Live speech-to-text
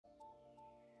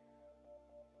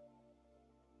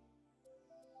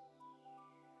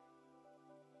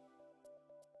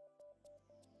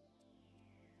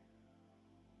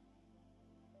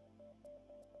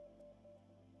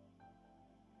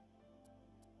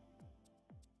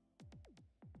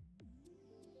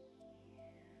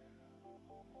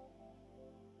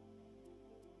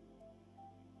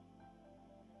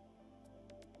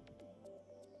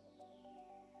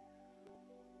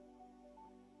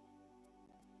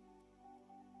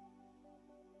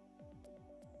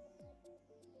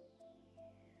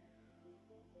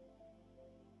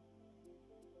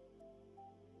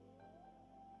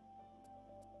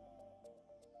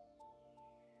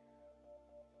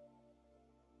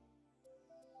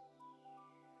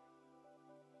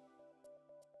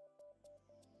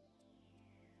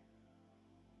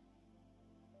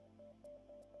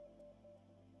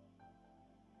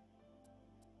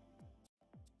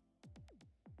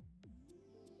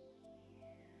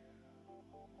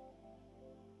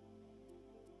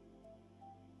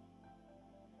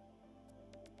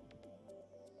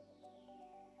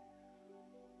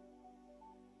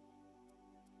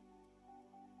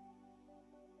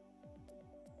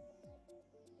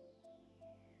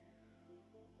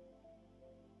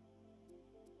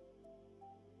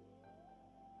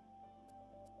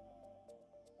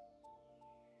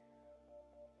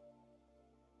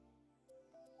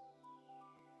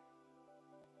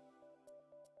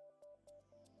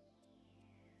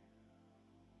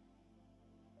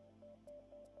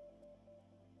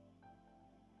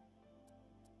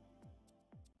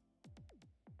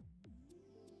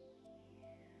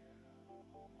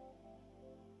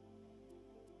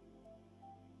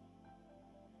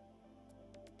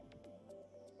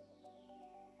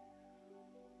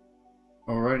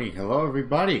Alrighty, hello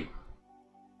everybody.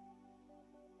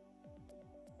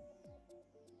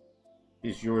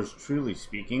 Is yours truly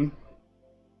speaking.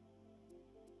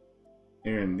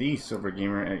 Aaron the Silver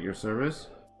Gamer at your service.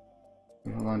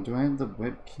 Hold on, do I have the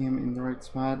webcam in the right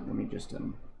spot? Let me just see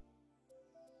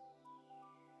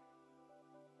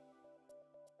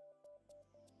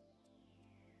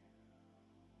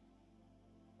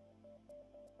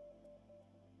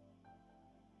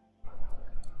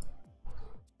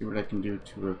what I can do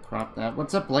to crop that.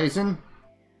 What's up, Blazin?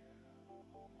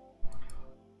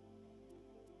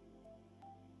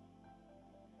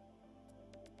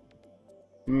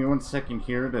 Give me 1 second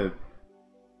here to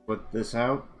put this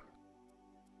out.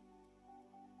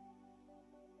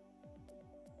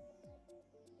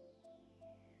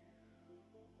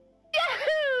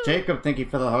 Yahoo! Jacob, thank you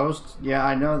for the host. Yeah,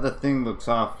 I know the thing looks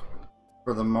off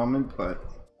for the moment, but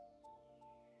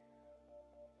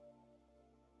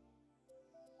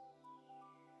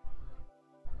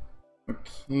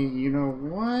okay, you know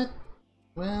what?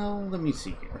 Well, let me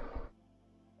see here.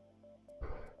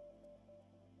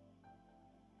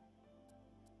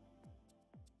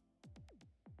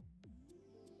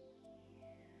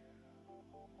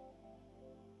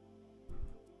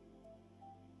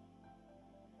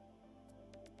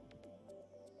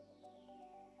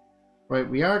 Right,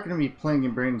 we are going to be playing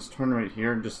in Brandon's tournament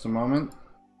here in just a moment.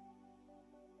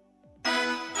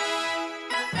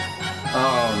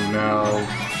 Oh no.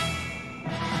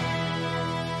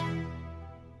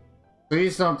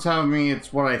 Please don't tell me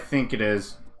it's what I think it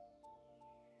is.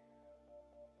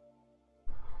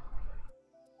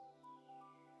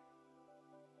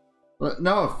 But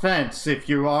no offense if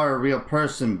you are a real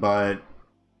person, but...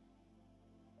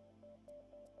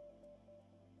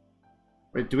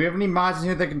 Wait, do we have any mods in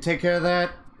here that can take care of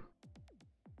that?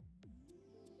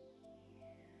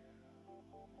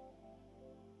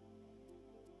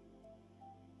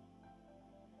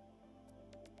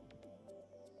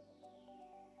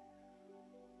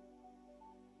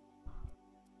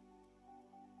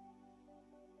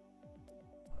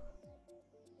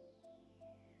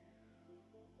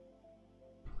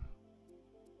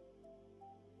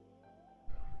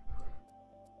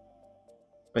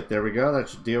 But there we go, that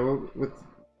should deal with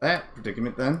that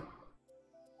predicament then.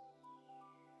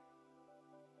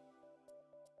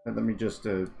 And let me just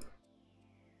wait,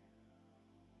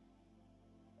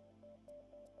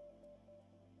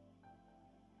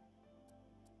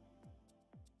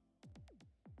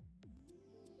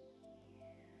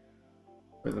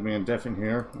 let me undeafen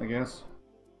here, I guess.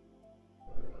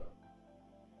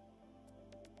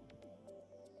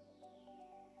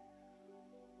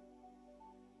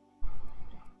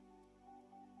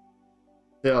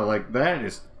 Still, like, that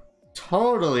is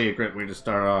totally a great way to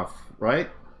start off, right?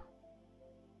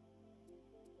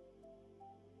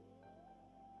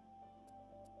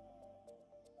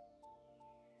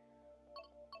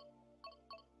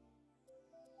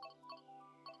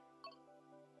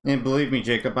 And believe me,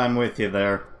 Jacob, I'm with you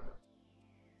there.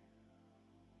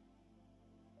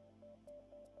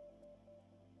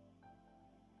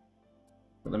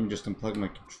 But let me just unplug my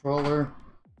controller.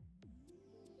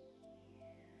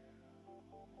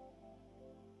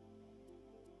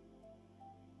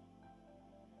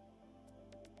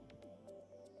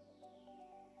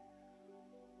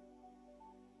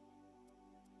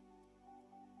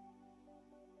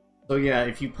 So yeah,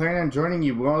 if you plan on joining,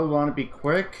 you will want to be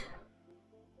quick.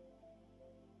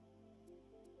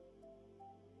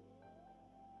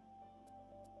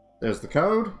 There's the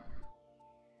code.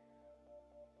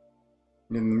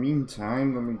 In the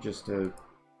meantime, let me just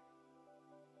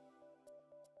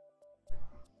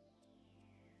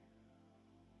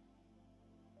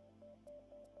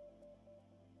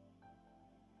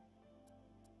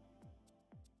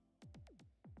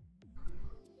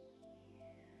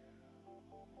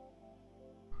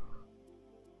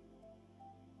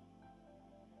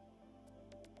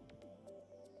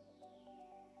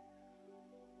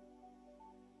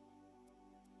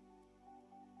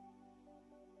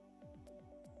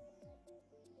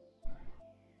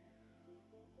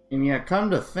and yeah, come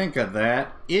to think of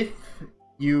that, if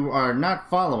you are not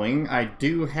following, I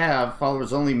do have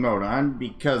followers only mode on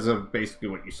because of basically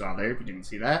what you saw there, if you didn't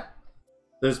see that.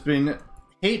 There's been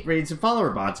hate raids and follower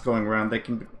bots going around that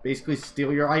can basically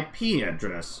steal your IP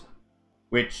address,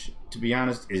 which, to be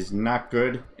honest, is not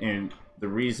good. And the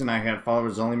reason I have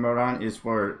followers only mode on is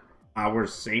for our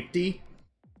safety,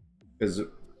 because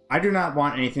I do not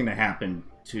want anything to happen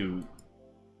to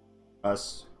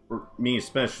us, or me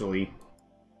especially.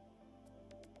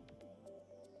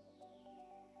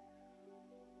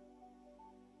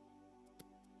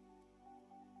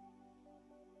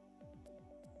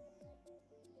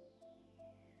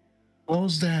 What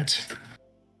was that?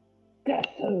 Guess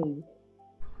who?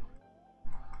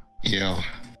 Yo.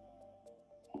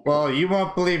 Well, you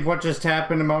won't believe what just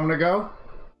happened a moment ago.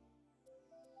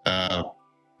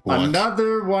 What?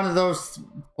 Another one of those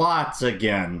bots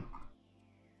again.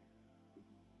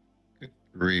 Good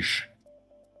grief.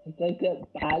 Did they get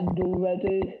banned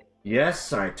already?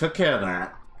 Yes, I took care of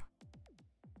that.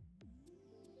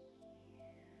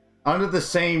 Under the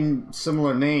same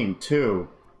similar name, too.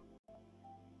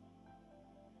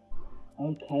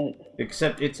 Okay.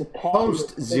 Except it's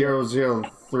post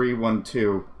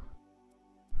 00312.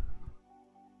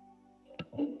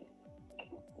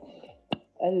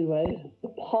 Anyway, the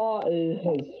party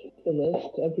has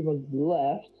finished. Everyone's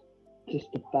left, just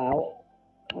about.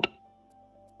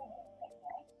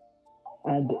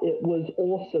 And it was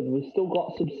awesome. We've still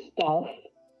got some stuff.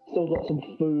 Still got some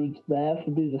food there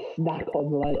for me to snack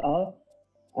on later.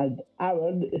 And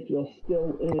Aaron, if you're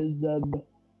still in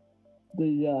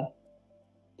the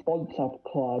sponsor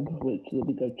club, which let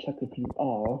me go check if you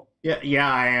are.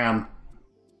 Yeah, I am.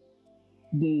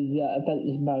 The event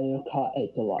is Mario Kart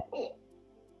 8 Deluxe.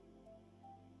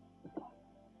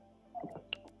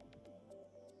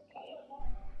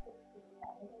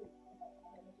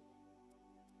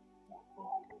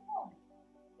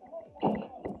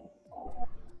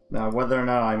 Now, whether or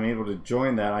not I'm able to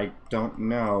join that, I don't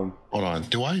know. Hold on.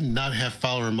 Do I not have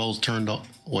follower modes turned on?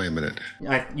 Wait a minute.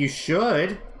 You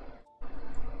should.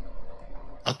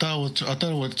 I thought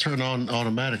it would turn on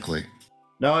automatically.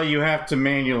 No, you have to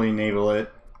manually enable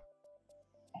it.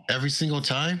 Every single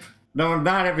time? No,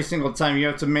 not every single time. You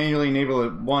have to manually enable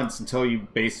it once until you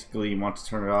basically want to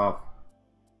turn it off.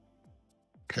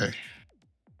 Okay.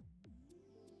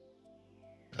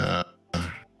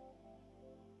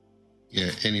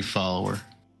 Yeah, any follower.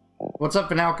 What's up,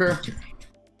 Vanalker?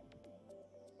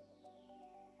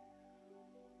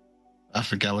 I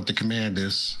forgot what the command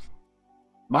is.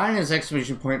 Mine is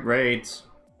exclamation point raids.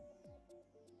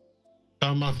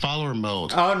 On my follower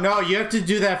mode. Oh no, you have to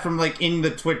do that from like in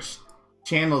the Twitch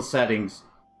channel settings.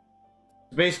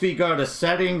 Basically, go to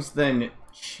settings, then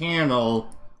channel,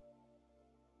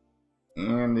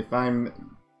 and if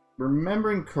I'm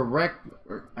remembering correct,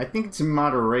 I think it's in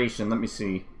moderation. Let me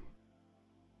see.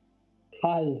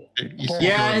 Hi.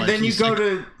 Yeah, and then you click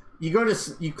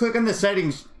on the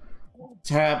settings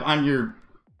tab on your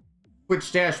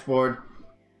Twitch dashboard.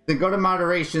 Then go to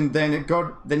moderation. Then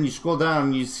you scroll down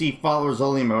and you see followers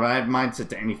only mode. I have mine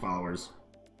set to any followers.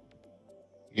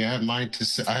 Yeah, I have mine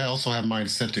I also have mine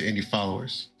set to any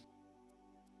followers.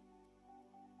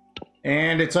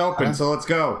 And it's open, so let's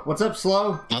go. What's up,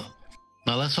 Slow?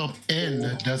 Now let's hope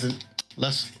N doesn't.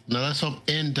 Let's hope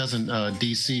N doesn't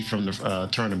DC from the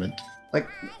tournament. Like,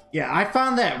 yeah, I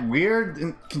found that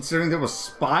weird, considering there was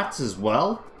spots as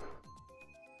well.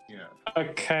 Yeah.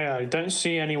 Okay, I don't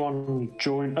see anyone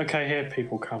join. Okay, here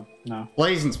people come now.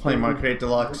 Blazen's playing MK8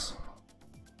 Deluxe.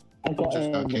 I got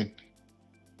Okay.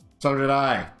 So did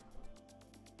I.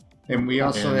 And we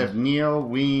also have Neil,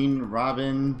 Ween,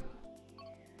 Robin.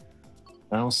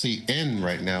 I don't see N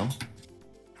right now.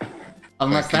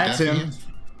 Unless Could that's that be him.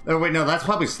 Oh wait, no, that's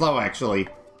probably Slow actually.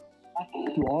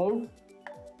 Slow?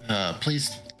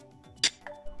 Please.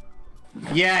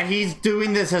 Yeah, he's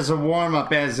doing this as a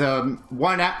warm-up. As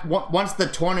once the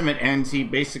tournament ends, he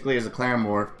basically is a clan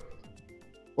war.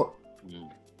 Well,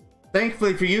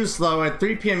 thankfully for you, Slow, at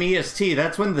 3 p.m. EST,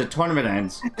 that's when the tournament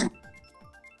ends.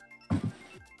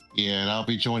 Yeah, and I'll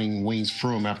be joining Wings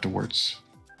Froome afterwards.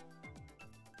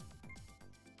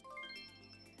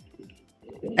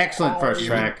 Excellent first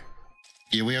track.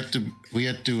 Yeah, we have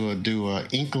to do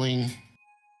Inkling,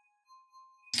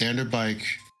 Standard Bike,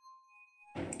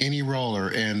 any roller,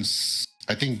 and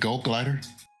I think Gold Glider.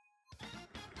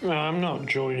 I'm not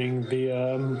joining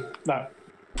the that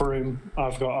room.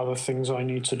 I've got other things I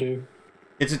need to do.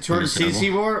 It's a Tour de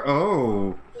CC War?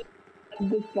 Oh.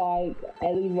 Standard Bike,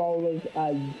 any rollers,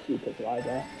 and Super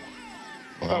Glider.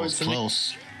 Well, I was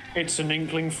close. It's an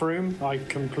Inkling room. I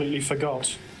completely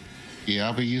forgot. Yeah,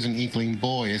 I'll be using Inkling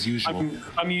Boy as usual.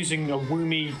 I'm using a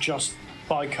Woomy just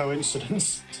by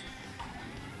coincidence.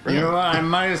 You know what? I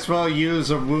might as well use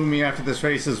a Woomy after this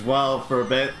race as well for a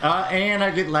bit. And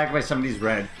I get lagged by somebody's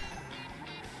red.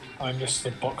 I missed the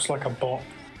box like a bot.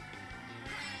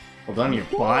 Well done, you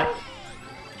bot.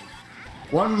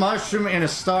 One mushroom and a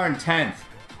star in 10th.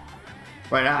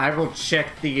 Right, I will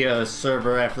check the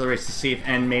server after the race to see if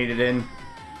N made it in.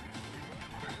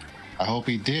 I hope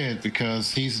he did,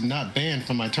 because he's not banned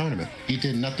from my tournament. He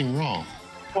did nothing wrong.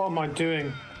 What am I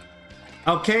doing?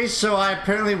 Okay, so I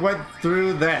apparently went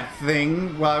through that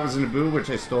thing while I was in Naboo, which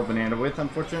I stole a banana with,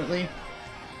 unfortunately.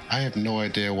 I have no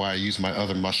idea why I used my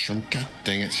other mushroom. God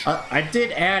dang it. I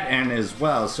did add N as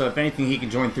well, so if anything, he can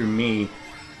join through me.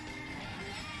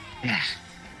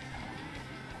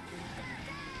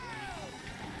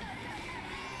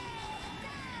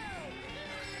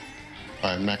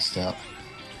 Alright, maxed out.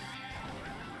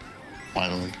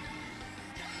 Finally.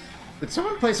 Did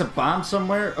someone place a bomb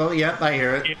somewhere? Oh, yep, I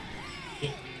hear it. Yeah.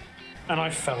 And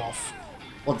I fell off.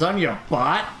 Well done, you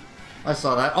bot. I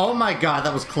saw that. Oh my god,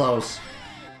 that was close.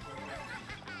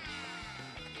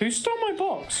 Who stole my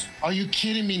box? Are you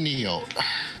kidding me, Neo?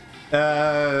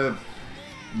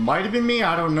 Might have been me,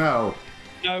 I don't know.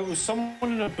 No, it was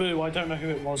someone in a boo. I don't know who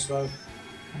it was, though.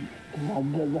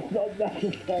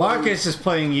 Marcus is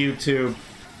playing YouTube.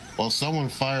 Well, someone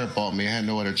fireballed me. I had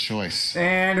no other choice.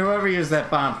 And whoever used that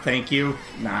bomb, thank you.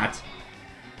 Not.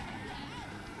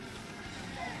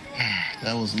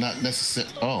 That was not necessary.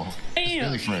 Oh,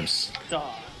 visibility frames.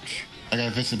 Dodge. I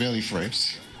got visibility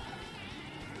frames.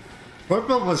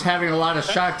 Purple was having a lot of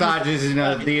shock dodges in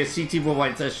the CT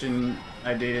White session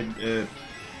I did.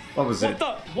 What was it?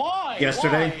 Why?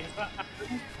 Yesterday?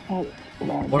 Why?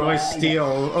 What do I steal?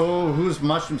 Oh, whose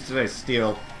mushrooms did I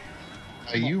steal?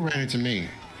 You ran into me.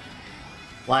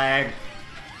 Flag.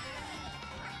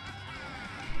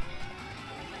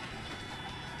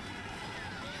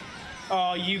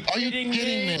 Are you kidding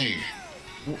me?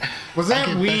 Was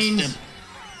that Ween's?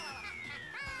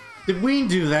 Did Ween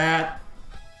do that?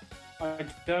 I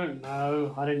don't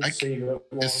know. I didn't see who it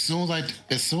was. As soon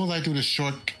as I do the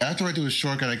short, after I do the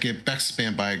shortcut, I get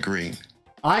backspam by a green.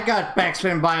 I got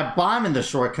backspam by a bomb in the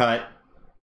shortcut.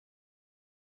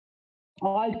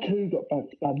 I too got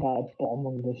backstabbed by a bomb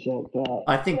on the shortcut.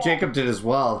 I think Jacob did as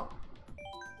well.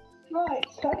 Right,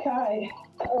 okay.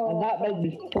 And that made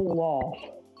me fall off.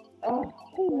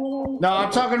 No,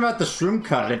 I'm talking about the shroom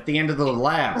cut at the end of the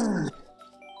lab.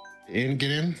 In,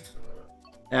 get in.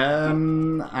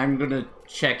 I'm gonna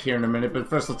check here in a minute, but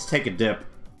first let's take a dip.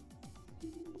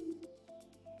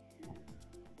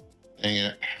 Dang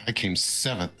it, I came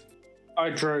 7th. I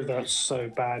drove that so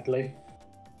badly.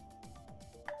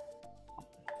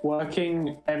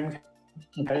 Working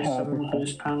MK7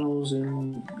 boost panels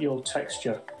in your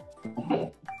texture.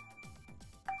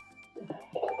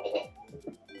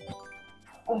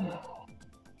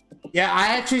 Yeah,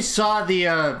 I actually saw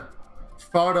the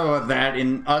photo of that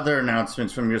in other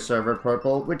announcements from your server,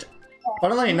 Purple, which,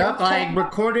 funnily enough, I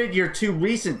recorded your 2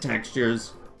 recent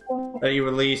textures that you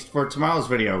released for tomorrow's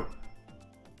video.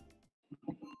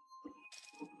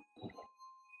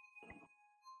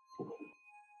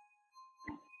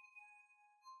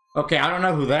 Okay, I don't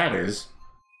know who that is.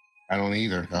 I don't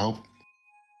either. I hope.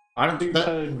 I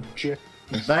don't.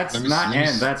 That's not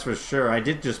N. That's for sure. I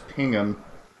did just ping him.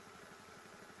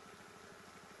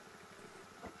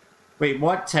 Wait,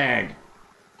 what tag?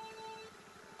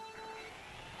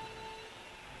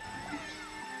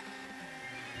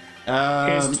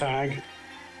 His tag.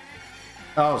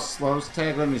 Oh, Slow's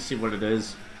tag. Let me see what it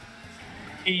is.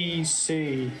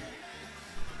 EC.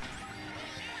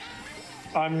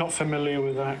 I'm not familiar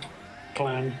with that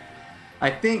clan. I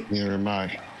think. Neither am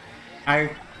I. I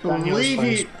believe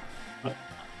he.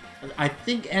 I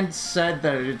think N said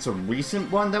that it's a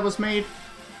recent one that was made.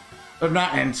 Or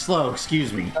not N, Slow,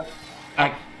 excuse me.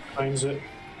 Explains it.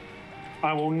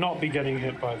 I will not be getting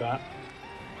hit by that.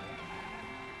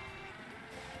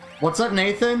 What's up,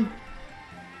 Nathan?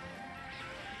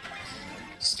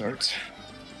 Start.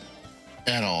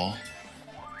 At all.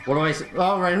 What do I say?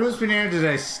 Alright, whose banana did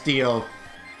I steal?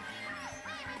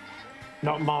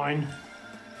 Not mine.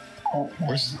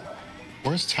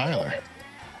 Where's Tyler?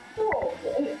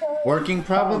 Working,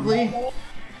 probably?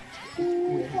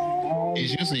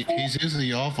 He's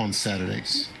usually off on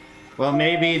Saturdays. Well,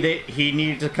 maybe he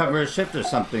needed to cover a shift or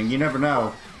something. You never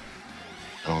know.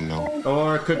 I don't know.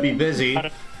 Or it could be busy.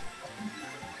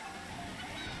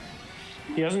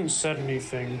 He hasn't said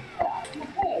anything.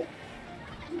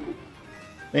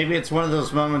 Maybe it's one of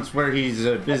those moments where he's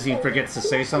busy and forgets to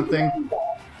say something.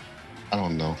 I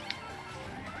don't know.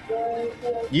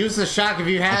 Use the shock if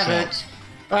you have it.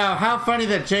 Oh, how funny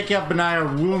that Jacob and I are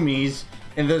roomies,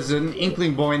 and there's an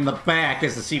Inkling Boy in the back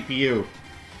as the CPU.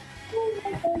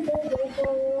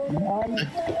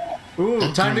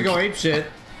 Ooh, time to go apeshit.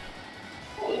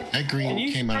 That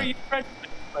green came out.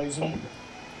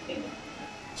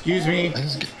 Excuse me.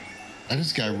 I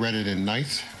just got redded in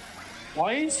 9th.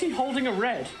 Why is he holding a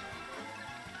red?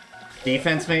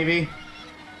 Defense, maybe?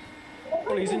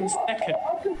 Well, he's in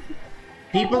 2nd.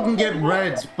 People can get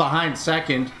reds behind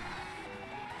 2nd.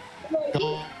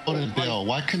 Go to Bill.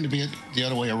 Why couldn't it be the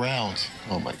other way around?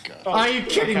 Oh my god. Are you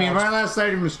kidding me? My last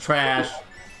item was trash.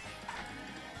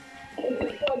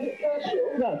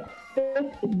 No, No,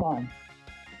 5th is mine.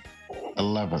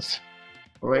 11th.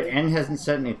 Wait, N hasn't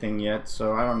said anything yet,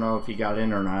 so I don't know if he got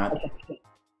in or not.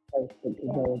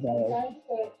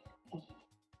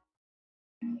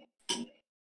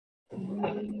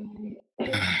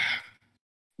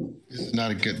 This is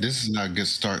not a good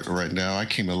start right now. I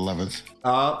came 11th.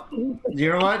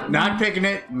 You know what? Not picking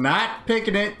it. Not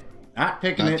picking it. Not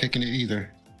picking it. Not picking it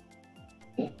either.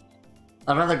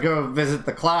 I'd rather go visit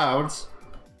the clouds.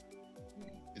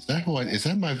 Is that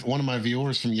one of my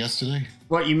viewers from yesterday?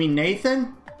 What, you mean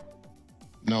Nathan?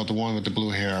 No, the one with the blue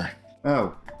hair.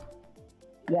 Oh.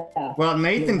 Yeah. Well,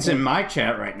 Nathan's in my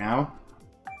chat right now.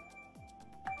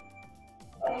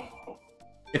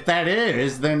 If that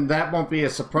is, then that won't be a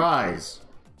surprise.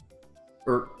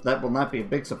 Or, that will not be a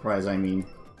big surprise, I mean.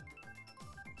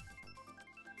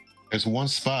 There's one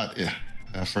spot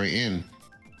for in.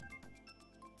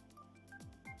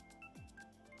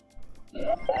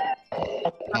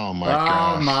 Oh my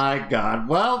god. Oh my god.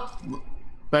 Well,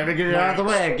 better get it out of the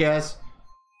way, I guess.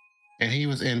 And he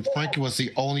was in. Frankie was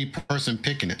the only person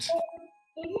picking it.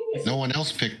 No one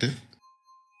else picked it.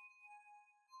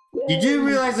 You do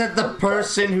realize that the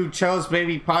person who chose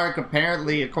Baby Park,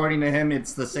 apparently, according to him,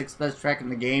 it's the 6th best track in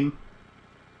the game?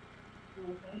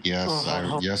 Yes,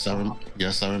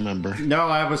 I remember. No,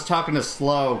 I was talking to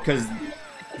Slow, because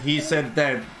he said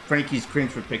that Frankie's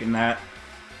cringe for picking that.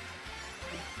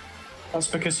 That's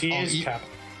because he is Cap.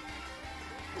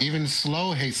 Even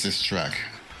Slow hates this track.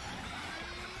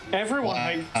 Everyone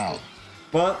hates it.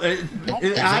 Well,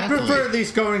 I prefer at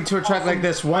least going to a track like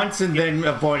this once and then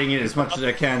avoiding it as much as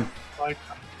I can.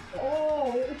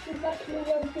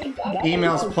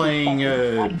 Email's playing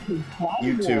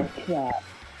YouTube.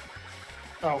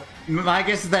 Oh. I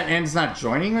guess that N's not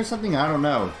joining or something? I don't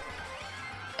know.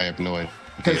 I have no idea.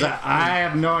 Because I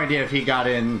have no idea if he got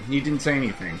in. He didn't say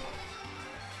anything.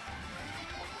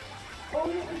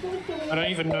 I don't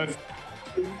even know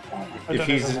if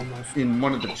he's in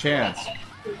one of the chats.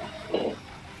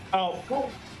 Oh,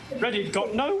 Reddit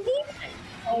got no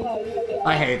warning.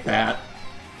 I hate that.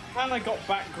 And I got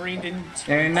back greened in.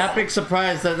 And not big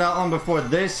surprise that not long before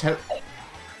this,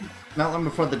 not long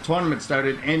before the tournament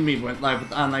started, Envy went live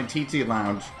with Online TT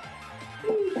Lounge.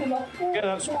 Yeah,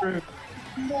 that's true.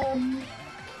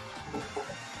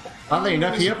 Oddly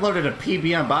enough, he uploaded a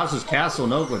PB on Bowser's Castle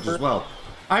in Oakland as well.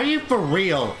 Are you for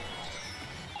real?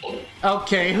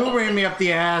 Okay, who ran me up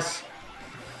the ass?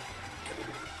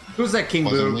 Who's that King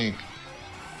Boo? Me.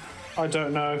 I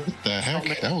don't know. What the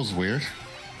heck? That was weird.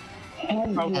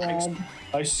 Nice.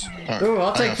 Right, Ooh,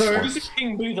 I'll take third. Who's the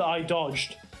King Boo that I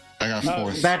dodged? I got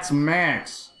fourth. That's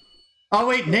Max. Oh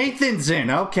wait, Nathan's in.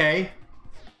 Okay.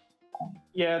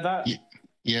 Yeah, that.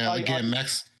 Yeah, again,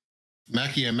 Max.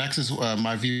 Max is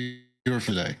my viewer for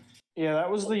today. Yeah, that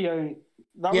was the only.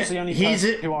 That was the only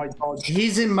person who I dodged.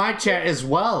 He's in my chat as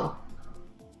well.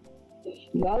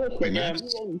 Wait, Max?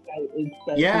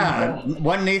 Yeah,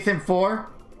 one Nathan 4.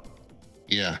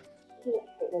 Yeah.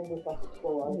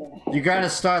 You gotta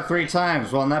start 3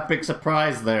 times. Well, not big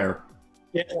surprise there.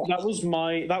 Yeah, that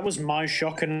was my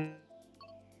shock, and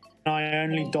I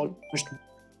only dodged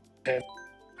it.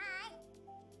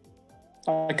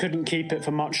 I couldn't keep it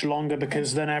for much longer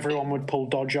because then everyone would pull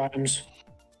dodge items.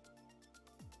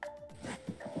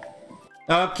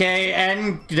 Okay,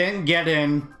 and didn't get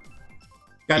in.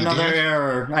 Got another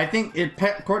error. I think,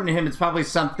 according to him, it's probably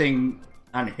something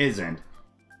on his end.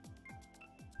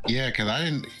 Yeah, because I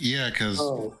didn't. Yeah, because.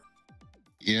 Oh.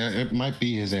 Yeah, it might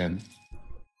be his end.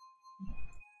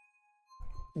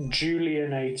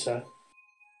 Julianator.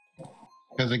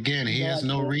 Because again, he has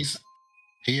no reason.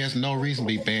 He has no reason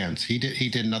to be banned. He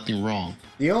did nothing wrong.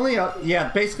 The only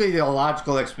basically the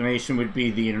logical explanation would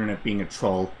be the internet being a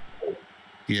troll.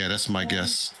 Yeah, that's my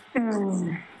guess.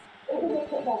 I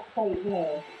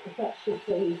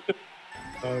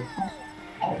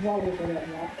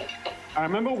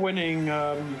remember winning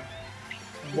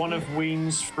one of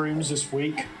Ween's rooms this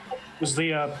week. Was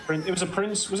the it was a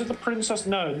prince? Was it the princess?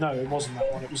 No, it wasn't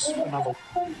that one. It was another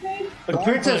one. The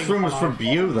princess room was from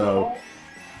View, though.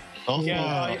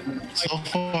 So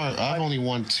far, I've only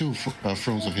won 2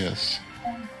 rooms of his.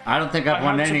 I don't think I've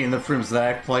won any in the rooms that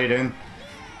I played in.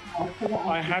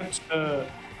 I had to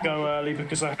go early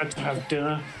because I had to have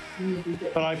dinner.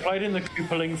 But I played in the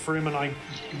Koopaling room and I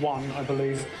won, I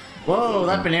believe. Whoa,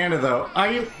 that banana though.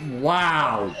 Are you?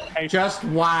 Wow. Just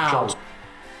wow.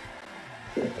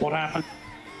 What happened?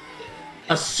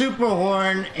 A super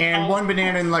horn and 1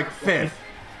 banana in like 5th.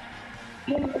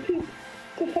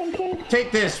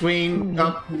 Take this, Ween.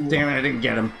 Oh, damn it, I didn't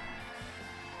get him.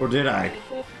 Or did I?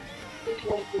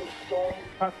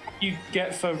 You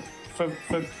get for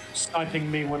for sniping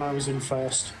me when I was in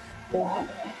first.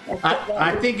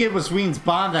 I think it was Ween's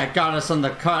bomb that got us on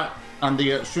the cut, on the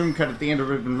shroom cut at the end of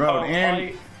Ribbon Road.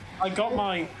 And I got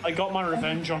my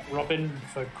revenge on Robin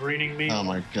for greening me. Oh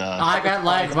my god. I got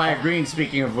lagged by a green,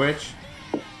 speaking of which.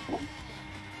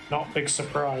 Not big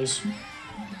surprise.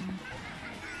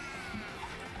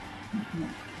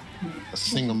 A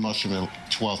single mushroom in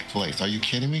 12th place. Are you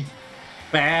kidding me?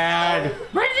 Bad.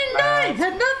 Resident 9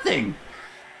 had nothing.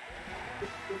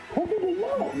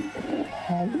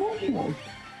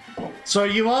 So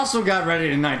you also got ready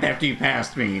tonight after you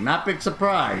passed me. Not big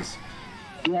surprise.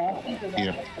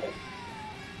 Yeah.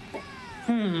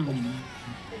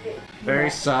 Very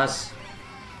sus.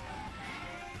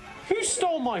 Who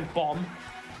stole my bomb?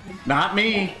 Not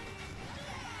me.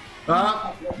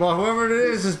 Well, whoever it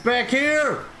is back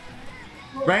here.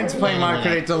 Brent's playing Mario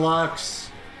Kart 8 Deluxe.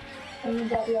 And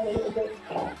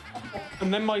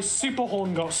then my super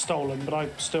horn got stolen, but I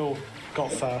still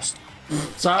got first.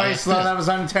 Sorry, Slow, that was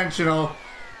unintentional.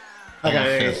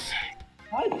 Okay.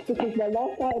 Nice, because my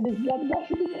last item is 1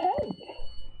 mushroom in 10.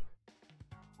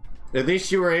 At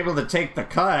least you were able to take the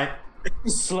cut.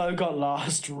 Slow got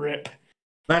last, rip.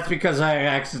 That's because I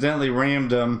accidentally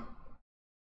rammed him.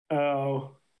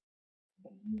 Oh.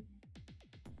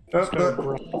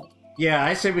 Yeah,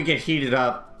 I say we get heated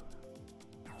up.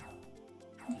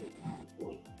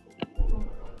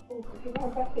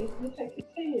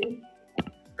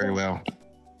 Very well.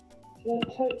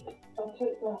 I'll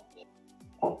take that.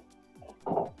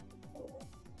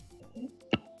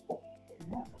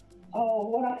 Oh,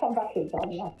 when I come back in,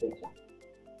 I'll do that.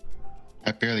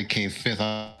 I barely came 5th.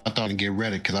 I thought I'd get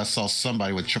ready because I saw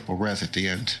somebody with triple res at the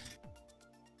end.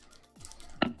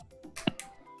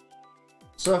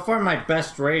 So far, my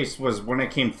best race was when I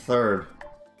came 3rd.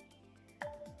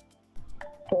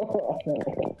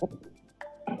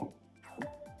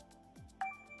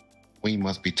 We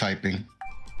must be typing.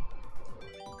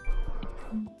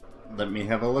 Let me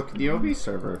have a look at the OB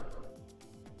server.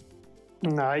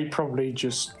 Nah, he probably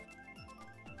just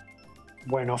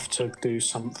went off to do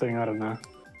something, I don't know.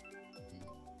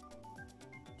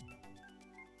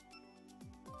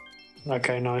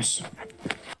 Okay, nice.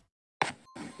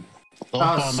 So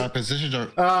far, my positions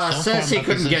are... Says he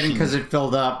couldn't get in because it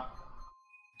filled up.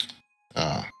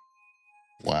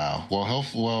 Wow.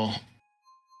 Well,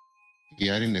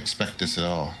 yeah, I didn't expect this at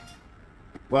all.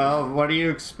 Well, what do you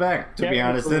expect, to be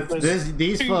honest?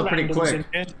 These flow pretty quick.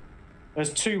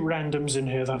 There's 2 randoms in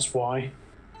here, that's why.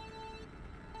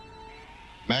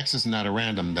 Max is not a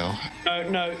random, though.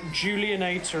 No,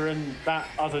 Julianator and that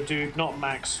other dude, not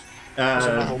Max.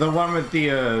 The one with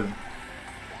the,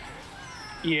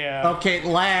 Yeah. Okay,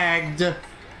 lagged.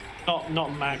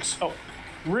 Not Max. Oh,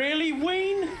 really,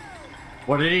 Ween?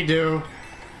 What did he do?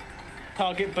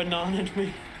 Target bananaed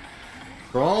me.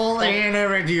 Roll in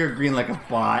into your green like a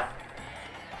bot.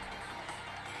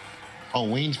 Oh,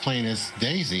 Wayne's playing as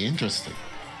Daisy. Interesting.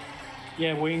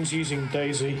 Yeah, Ween's using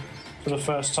Daisy for the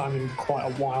first time in quite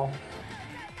a while.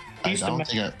 He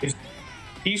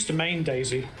used to main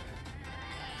Daisy.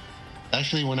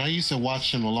 Actually, when I used to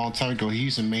watch him a long time ago, he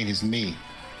used to main his me.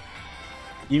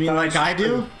 You mean like I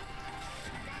do?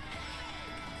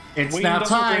 It's Ween now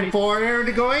time really... for Aaron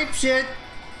to go apeshit.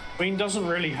 Ween doesn't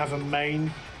really have a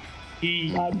main.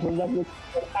 He... Right.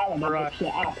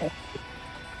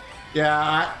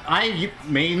 Yeah, I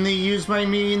mainly use my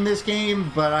me in this game,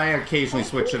 but I occasionally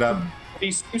switch it up.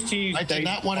 He seems to use I did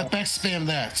not want to back spam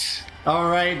that.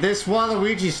 Alright, this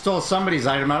Waluigi stole somebody's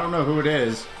item. I don't know who it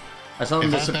is. I saw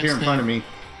them disappear in front of me.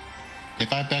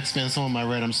 If I backspam some of my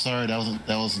red, I'm sorry. That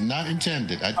was not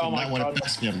intended. I did not want to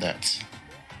backspam that.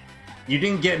 You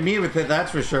didn't get me with it,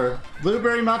 that's for sure.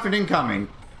 Blueberry muffin incoming.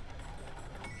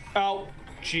 Oh,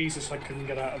 Jesus, I couldn't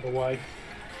get out of the way.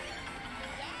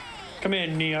 Come here,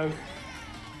 Neo.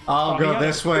 I'll go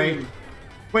this way.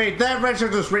 Wait, that red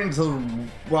shirt just ran into the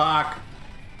rock.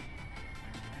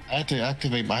 I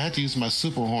had to use my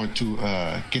super horn to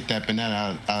get that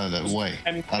banana out of the way.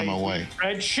 Out of my way.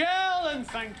 Red shell, and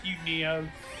thank you, Neo.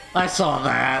 I saw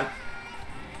that.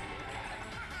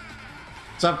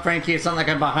 What's up, Frankie? It's not like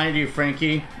I'm behind you,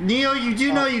 Frankie. Neo, you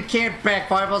do know you can't back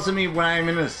fireballs at me when I'm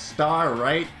in a star,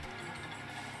 right?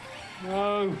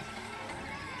 No.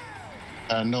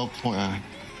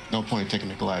 No point taking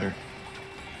the glider.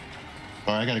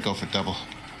 Alright, I gotta go for double.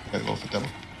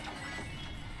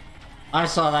 I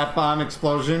saw that bomb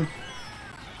explosion.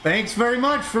 Thanks very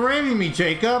much for ramming me,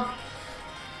 Jacob.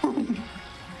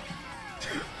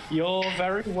 You're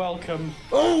very welcome.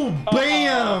 Oh,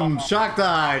 bam! Shock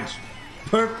dodge.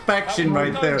 Perfection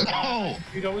right there. Oh!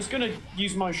 Dude, I was gonna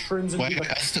use my shrooms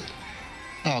and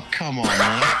Oh, come on,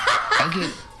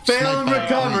 man. Fail and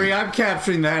recovery. I'm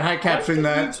capturing that. I'm capturing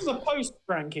that. To the post,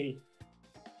 Frankie.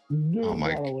 Oh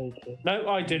my. No,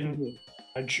 I didn't.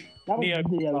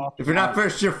 Neo. If you're not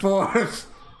first, you're fourth.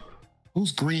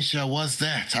 Whose green shell was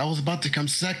that? I was about to come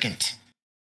second.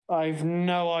 I've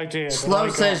no idea. Slow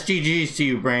says GG's to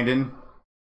you, Brandon.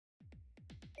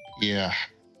 Yeah.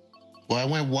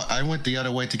 Well, I went the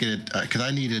other way to get it because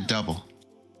I needed a double.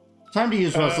 Time to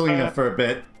use Rosalina for a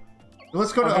bit.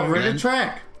 Let's go to a rated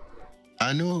track.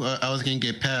 I knew I was gonna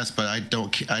get past, but I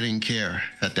didn't care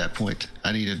at that point.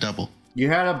 I needed a double. You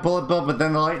had a bullet bill, but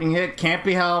then the lightning hit. Can't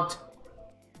be helped.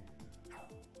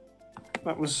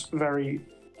 That was very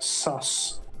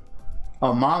sus.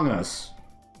 Among Us.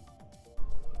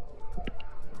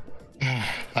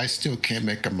 I still can't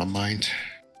make up my mind.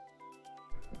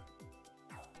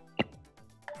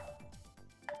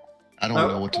 I don't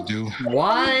know what to do.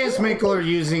 Why is Minkler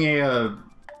using a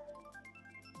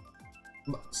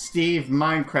Steve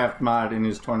Minecraft mod in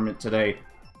his tournament today?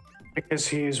 Because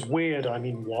he is weird. I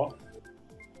mean, what?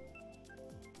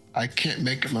 I can't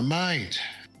make up my mind.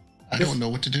 I don't know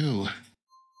what to do.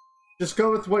 Just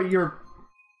go with what your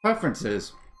preference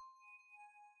is.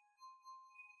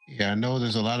 Yeah, I know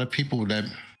there's a lot of people that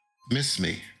miss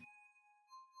me.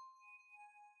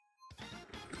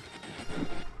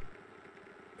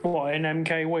 What, in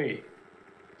MKW?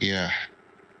 Yeah.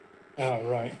 Oh,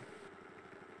 right.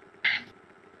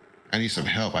 I need some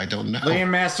help. I don't know. Liam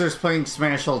Masters playing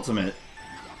Smash Ultimate.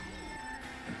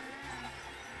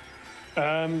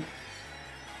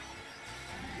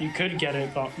 You could get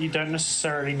it, but you don't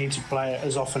necessarily need to play it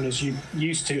as often as you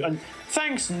used to. And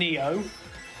thanks, Neo.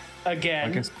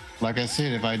 Again. Like I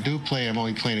said, if I do play, I'm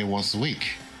only playing it once a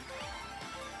week.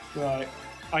 Right.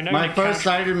 I know. My first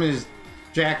item is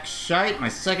Jack Shite. My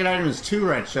second item is 2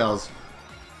 red shells.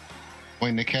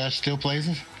 When the Cash still plays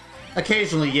it?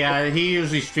 Occasionally, yeah. He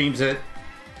usually streams it.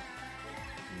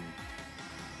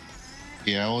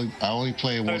 Yeah, I only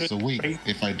play it once a week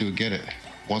if I do get it.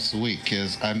 Once a week,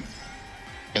 because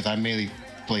I mainly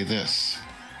play this.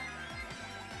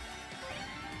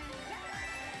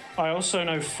 I also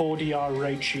know 4DR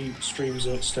Raichi streams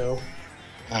it still.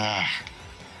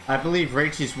 I believe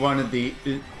Raichi's one of the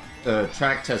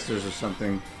track testers or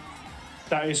something.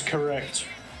 That is correct.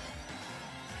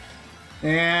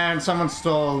 And someone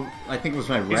stole, I think it was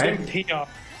my red. He's in PR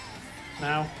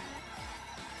now.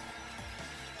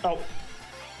 Oh.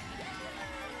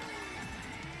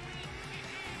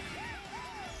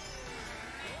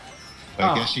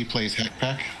 I guess she plays Hack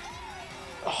Pack.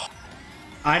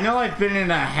 I know I've been in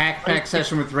a Hack Pack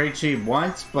session with Raichi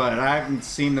once, but I haven't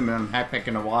seen them in Hack Pack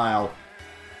in a while.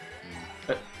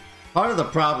 But part of the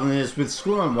problem is with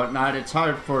school and whatnot, it's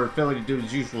hard for Philly to do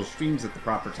his usual streams at the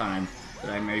proper time that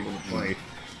I'm able to play.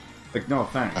 Like, no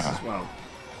offense as well.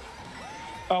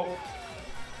 Oh.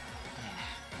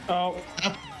 Oh.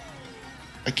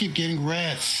 I keep getting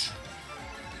rats.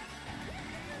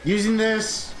 Using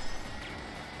this.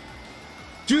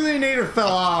 Julianator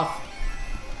fell off.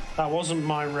 That wasn't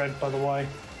my red, by the way.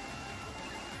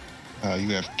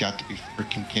 You have got to be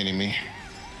freaking kidding me.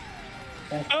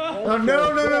 Oh,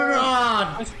 no.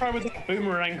 Let's try with that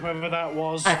boomerang, whoever that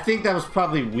was. I think that was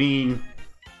probably Ween.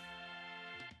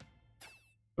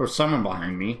 Or someone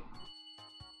behind me.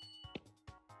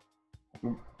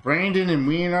 Brandon and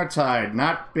Ween are tied.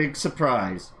 Not big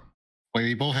surprise. Wait,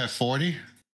 you both have 40?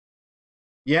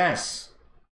 Yes.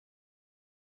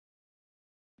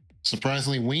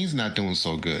 Surprisingly, Ween's not doing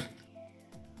so good.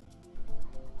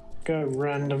 Go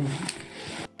random.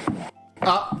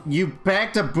 Oh, you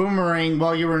backed a boomerang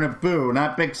while you were in a boo.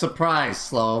 Not big surprise,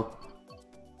 Slow.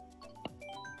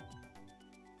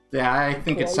 Yeah, I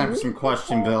think it's time for some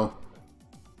Questionville.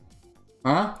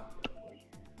 Huh?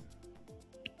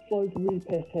 Slow's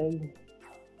repicking.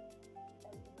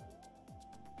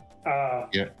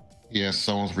 Yeah,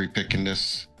 someone's repicking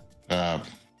this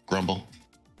Grumble.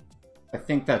 I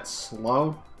think that's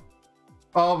Slow.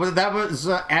 Oh, but that was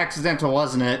accidental,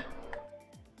 wasn't it?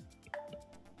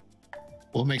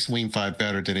 What makes Ween 5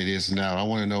 better than it is now? I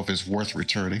want to know if it's worth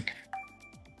returning.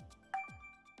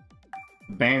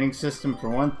 Banning system for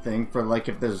one thing, for like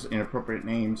if there's inappropriate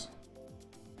names.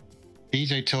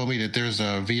 PJ told me that there's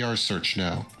a VR search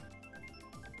now.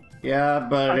 Yeah,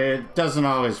 but it doesn't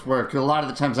always work. A lot of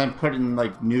the times I'm put in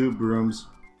like noob rooms.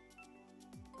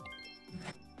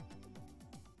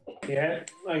 Yeah,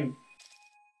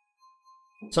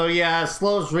 So yeah,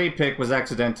 Slow's repick was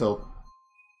accidental.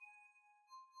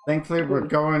 Thankfully, we're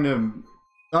going to...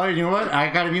 Oh, you know what?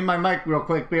 I gotta mute my mic real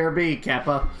quick. BRB,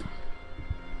 Kappa.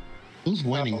 Who's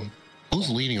winning? Who's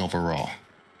leading overall?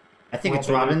 I think it's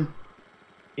Robin.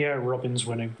 Yeah, Robin's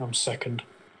winning. I'm second.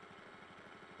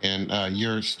 and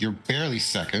you're barely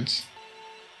second.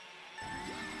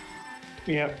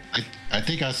 Yep. I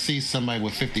think I see somebody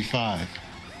with 55.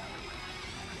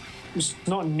 It's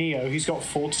not Neo. He's got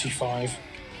 45.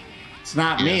 It's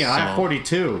not me. I have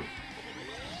 42.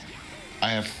 I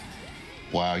have.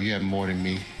 Wow, you have more than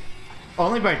me.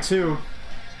 Only by 2.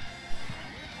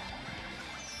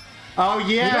 Oh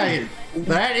yeah,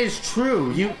 that is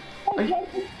true. You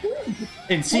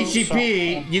in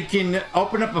CGP, you can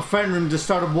open up a friend room to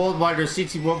start a worldwide or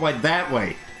CT worldwide that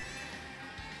way.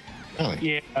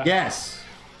 Really? Yeah. Yes.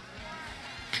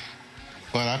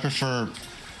 But I prefer.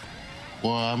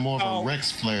 Well, I'm more of a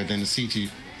Rex player than the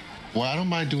CT. Well, I don't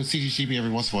mind doing CGP every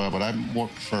once in a while, but I more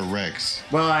prefer Rex.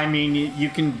 Well, I mean, you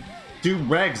can do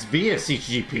regs via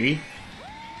CGP.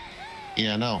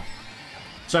 Yeah, I know.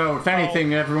 So, if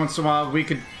anything, every once in a while,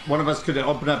 one of us could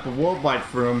open up a worldwide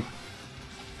room.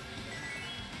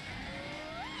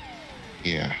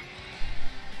 Yeah.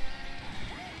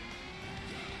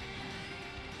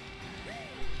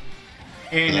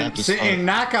 And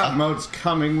knockout mode's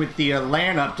coming with the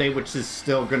LAN update, which is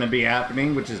still going to be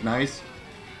happening, which is nice.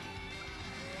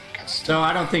 So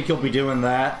I don't think you'll be doing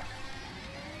that.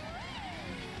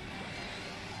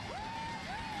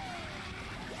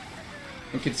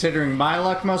 And considering my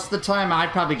luck most of the time,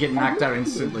 I'd probably get knocked out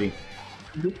instantly.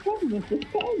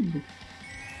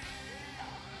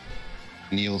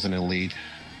 Neil's in the lead.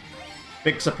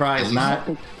 Big surprise, not.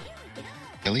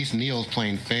 At least Neil's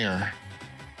playing fair.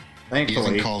 Thankfully.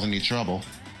 He doesn't cause any trouble.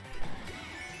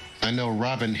 I know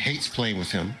Robin hates playing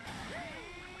with him.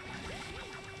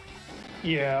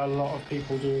 Yeah, a lot of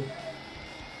people do.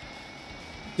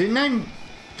 Didn't I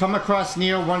come across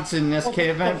Neo once in an SK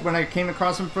event when I came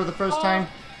across him for the first time?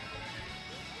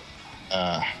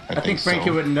 I think Frankie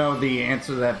so. would know the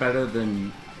answer to that better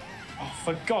than... Oh,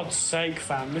 for God's sake,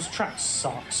 fam, this track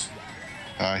sucks.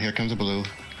 Here comes a blue,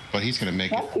 but he's gonna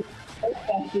make it.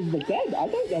 Again, I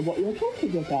don't know what you're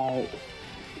talking about.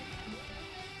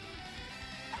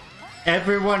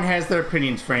 Everyone has their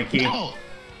opinions, Frankie. No.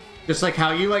 Just like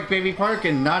how you like Baby Park,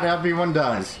 and not everyone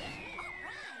does.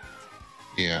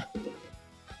 Yeah.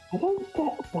 I don't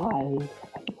get why.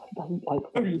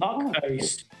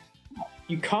 Luck-based.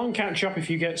 You can't catch up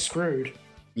if you get screwed.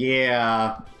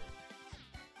 Yeah.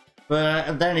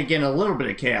 But then again, a little bit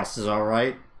of chaos is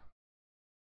alright.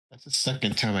 That's the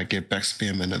second time I get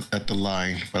backspam at the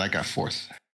line, but I got 4th.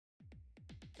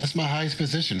 That's my highest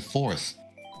position, 4th.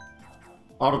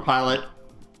 Autopilot.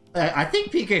 I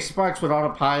think PK Sparks would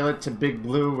autopilot to Big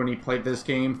Blue when he played this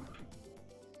game.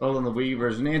 Well, in the Wii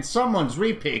version. And someone's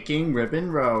repicking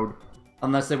Ribbon Road.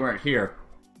 Unless they weren't here.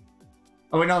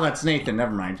 Oh, wait, no, that's Nathan.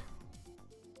 Never mind.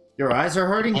 Your eyes are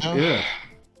hurting?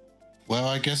 Well,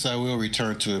 I guess I will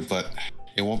return to it, but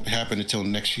it won't happen until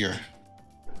next year.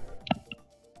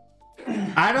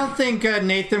 I don't think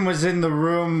Nathan was in the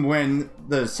room when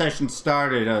the session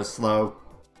started, Slow.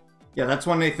 Yeah, that's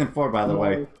one Nathan 4, by the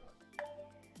way.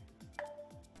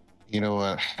 You know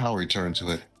what? I'll return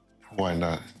to it. Why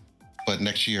not? But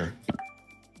next year.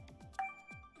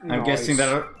 I'm guessing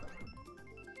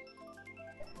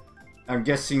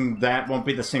that won't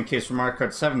be the same case for Mario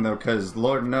Kart 7, though, because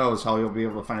Lord knows how you'll be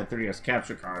able to find a 3DS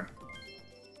capture card.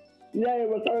 Yeah,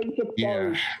 return to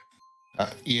Yeah.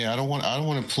 Yeah, I don't want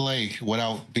to play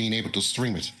without being able to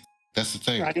stream it. That's the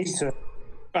thing.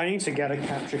 I need to get a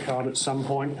capture card at some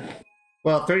point.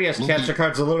 Well, 3DS capture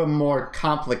card's a little more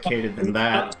complicated than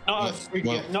that. Not a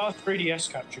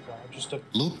 3DS capture card, just a...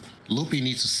 Loopy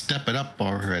needs to step it up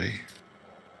already.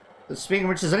 Speaking of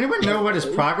which, does anyone know what his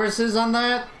progress is on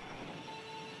that?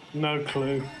 No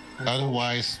clue.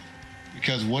 Otherwise,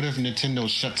 because what if Nintendo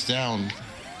shuts down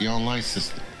the online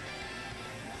system?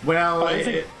 Well, I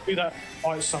think it'll do that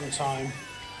quite some time.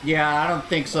 Yeah, I don't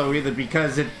think so either,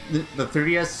 because the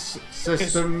 3DS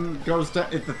system goes down.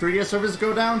 If the 3DS servers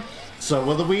go down, so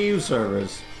will the Wii U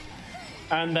servers.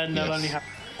 And then they'll only have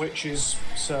Switch's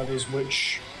servers,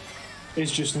 which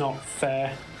is just not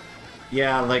fair.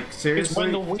 Yeah, like,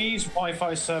 seriously? Because when the Wii's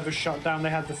Wi-Fi servers shut down, they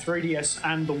had the 3DS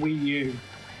and the Wii U.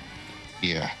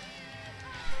 Yeah.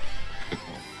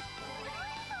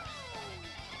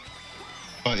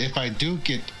 But if I do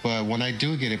get, when I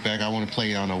do get it back, I want to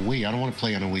play it on a Wii. I don't want to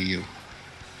play on a Wii U.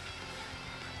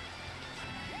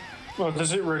 Well,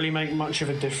 does it really make much of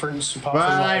a difference? Apart Well,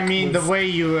 from, like, I mean, the way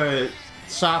you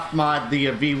soft mod the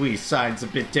VWii side's a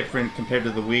bit different compared to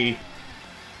the Wii.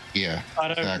 Yeah,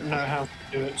 I don't know how to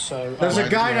do it, so... There's a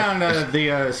guide on the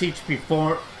CHP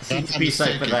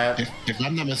site for that. If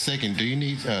I'm not mistaken, do you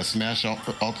need Smash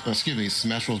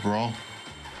Bros. Brawl?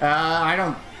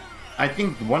 I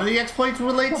think one of the exploits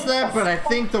relates to that, but I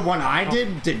think the one I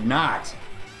did not.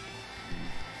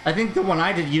 I think the one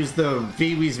I did use the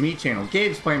VWee's Meat channel.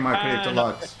 Gabe's playing Mario Kart 8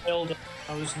 Deluxe.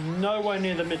 I was nowhere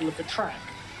near the middle of the track.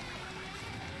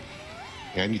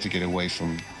 Yeah, I need to get away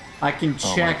from... I can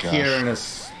check my here in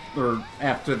or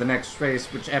after the next race,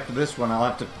 which after this one I'll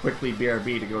have to quickly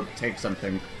BRB to go take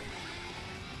something.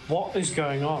 What is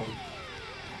going on?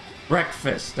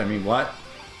 Breakfast, I mean, what?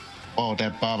 Oh,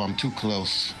 that Bob, I'm too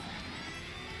close.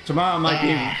 Tomorrow might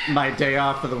be my day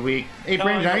off of the week. Hey,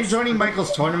 Brandon, are you joining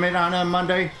Michael's tournament on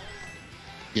Monday?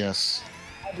 Yes.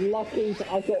 I'm lucky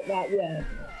that I got that, yeah.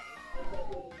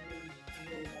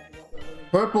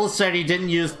 Purple said he didn't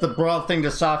use the Brawl thing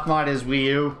to soft mod his Wii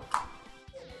U.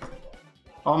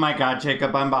 Oh my god,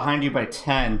 Jacob, I'm behind you by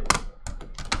 10.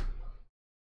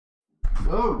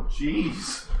 Oh,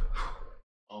 jeez.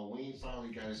 Oh, Wayne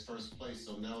finally got his first place,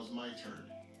 so now it's my turn.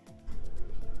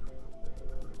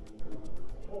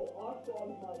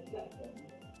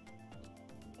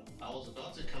 I was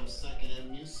about to come second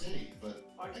in New City, but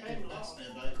I came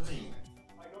backstabbed by Green.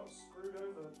 I got screwed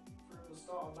over from the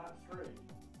start of map 3.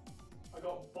 I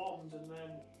got bombed and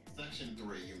then... Section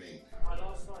 3, you mean? My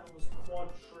last time was quad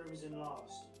shrooms in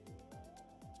last.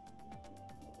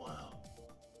 Wow.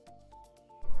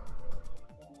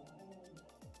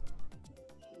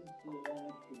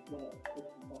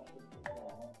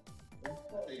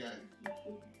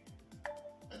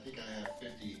 I think I have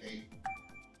 58.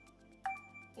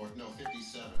 Or no,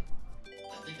 57.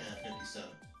 I think I have 57.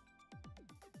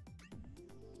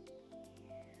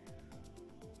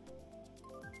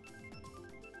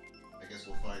 I guess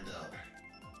we'll find out.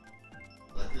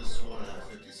 Like this one, I have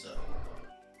 57.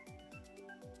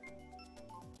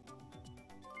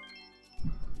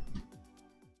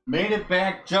 Made it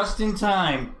back just in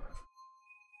time.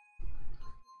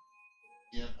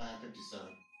 Yep, I have 57.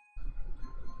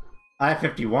 I have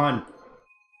 51.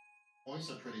 Points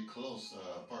are pretty close,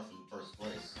 apart from first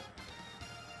place.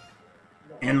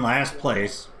 In last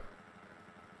place.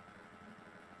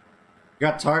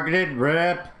 Got targeted,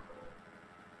 rip.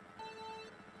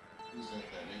 Who's that,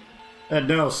 Nathan?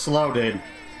 No, Slow did. Well,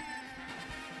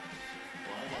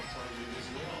 I got targeted as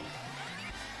well.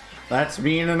 That's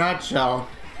me in a nutshell.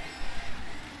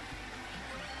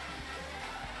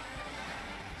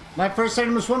 My first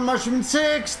item was 1 mushroom and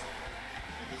 6th.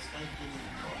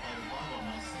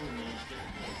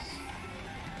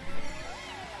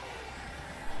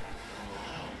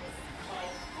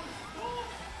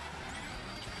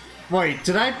 Wait,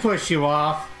 did I push you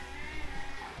off?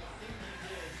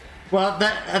 Well,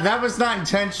 that was not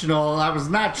intentional. I was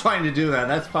not trying to do that.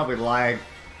 That's probably lag.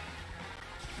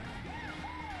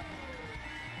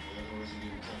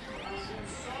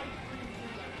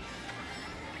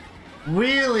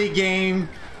 Really, game?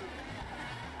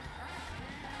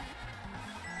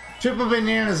 Triple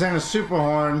bananas and a super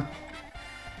horn.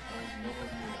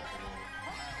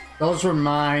 Those were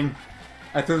mine.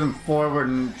 I threw them forward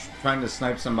and trying to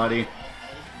snipe somebody.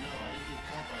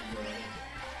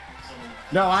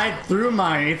 No, I threw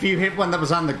mine. If you hit one that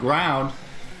was on the ground.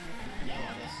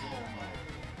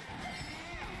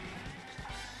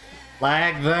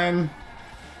 Lag then.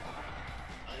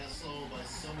 I got slowed by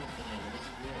someone for that. It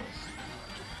wasn't yours.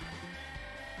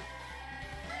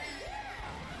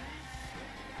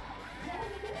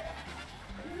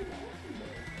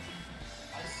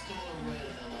 I stole a red in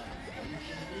 11. Are you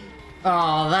kidding me?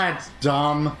 Oh, that's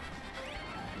dumb.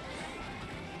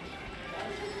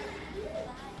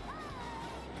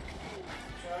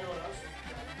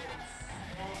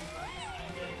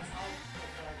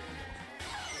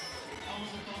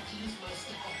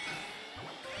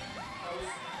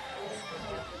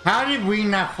 How did we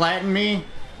not flatten me?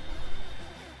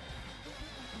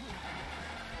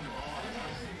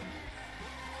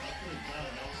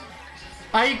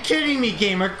 Are you kidding me,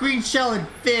 gamer? Green shell in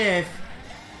 5th.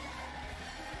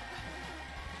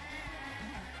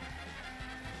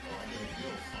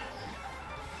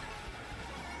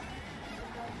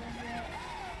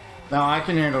 No, I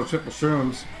can handle triple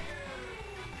shrooms.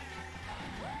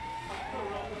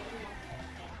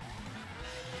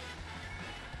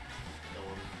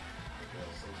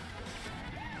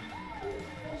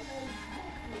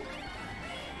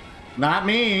 Not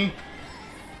me.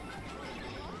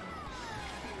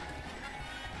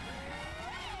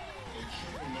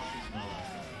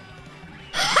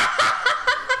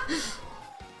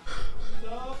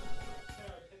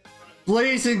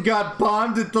 Blazing got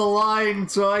bombed at the line,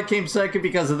 so I came second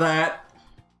because of that.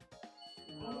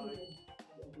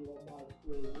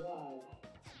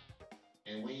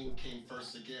 And Wayne came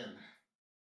first again.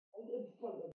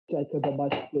 Jacob on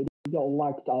my screen got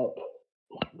lagged up.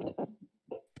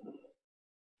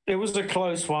 It was a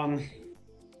close one.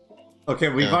 Okay,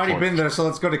 we've already been there, so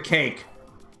let's go to cake.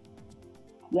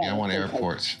 Yeah, I want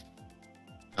airports.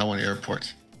 I want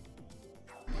airports.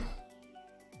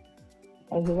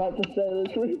 I was about to say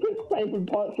there's really good favorite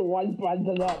parts of one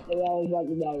Brandon up, but I was like,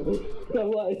 no. So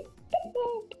like,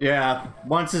 Yeah,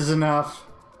 once is enough.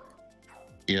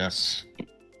 Yes.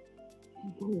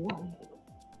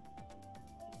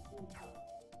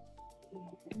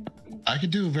 I could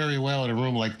do very well in a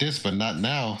room like this, but not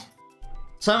now.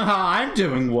 Somehow I'm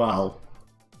doing well.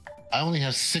 I only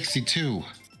have 62.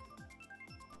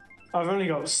 I've only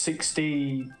got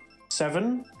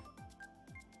 67.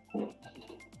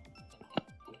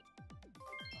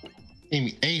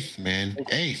 Amy, 8th, man.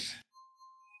 8th.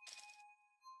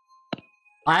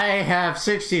 I have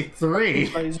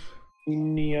 63.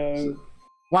 Neo.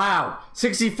 Wow,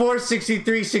 64,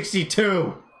 63,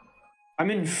 62.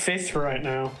 I'm in 5th right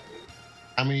now.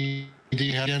 How many do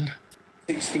you have again?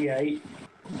 68.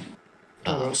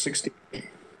 Oh, 60.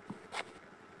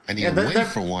 I need a win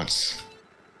for once.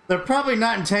 They're probably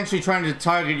not intentionally trying to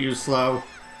target you, Slow.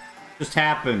 Just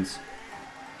happens.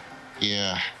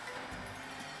 Yeah.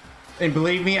 And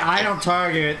believe me, I don't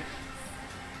target.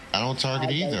 I don't target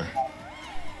either.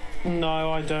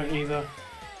 No, I don't either.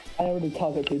 I only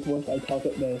target people if they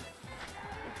target me.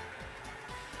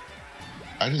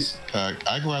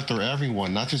 I go after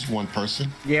everyone, not just one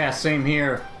person. Yeah, same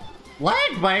here.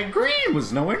 Lagged by a green,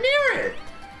 was nowhere near it.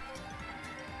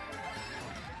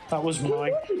 That was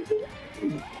mine.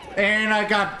 And I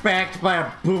got backed by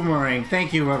a boomerang.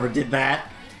 Thank you, whoever did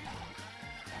that.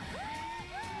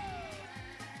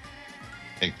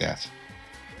 Take that.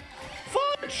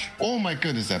 Fudge! Oh my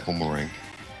goodness, that boomerang.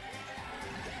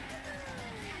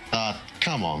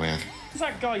 Come on, man. What's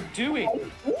that guy doing?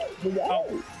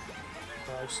 Oh.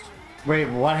 Christ. Wait,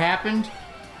 what happened?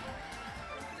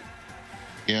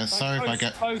 Yeah, sorry if I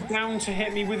got... slowed down to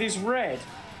hit me with his red.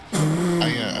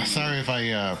 Sorry if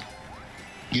I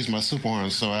used my super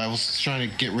horn, so I was trying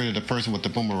to get rid of the person with the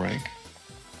boomerang.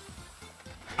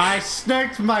 I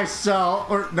sniped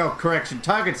myself, or no, correction,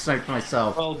 target sniped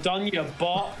myself. Well done, you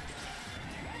bot.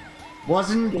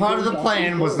 Wasn't part of the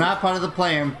plan, was not part of the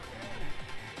plan.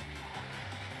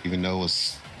 Even though it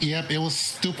was... Yep, it was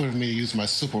stupid of me to use my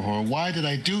super horn. Why did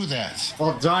I do that?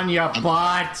 Well done, you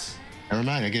bot. Never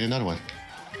mind, I get another one.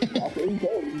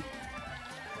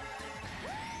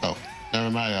 Oh, never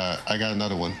mind, I got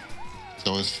another one.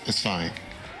 So it's fine.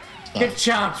 Get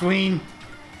chopped, Ween.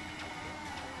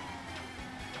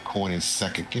 Coin in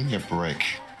second, give me a break.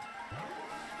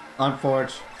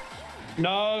 Unfortunate.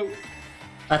 No.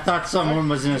 I thought someone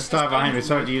was in a star behind me,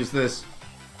 so I had to use this.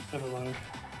 Never mind.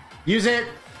 Use it!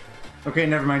 Okay,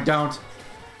 never mind, don't.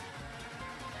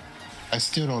 I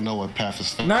still don't know what path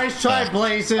is. Nice try,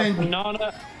 Blazing!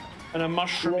 Banana and a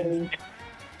mushroom.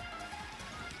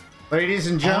 Ladies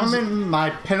and gentlemen, my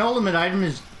penultimate item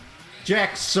is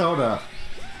Jack Soda.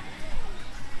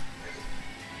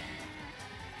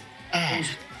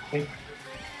 Give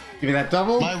me that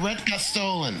double. My red got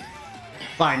stolen.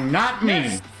 By not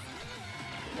me.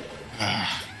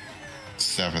 Yes.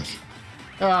 7th.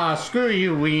 Ah, screw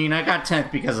you, Ween. I got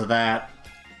 10th because of that.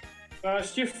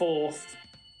 It's your 4th.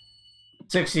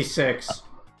 66.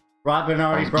 Robin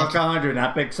already broke 100.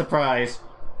 Not big surprise.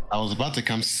 I was about to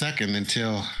come second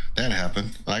until that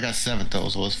happened. But I got 7th though,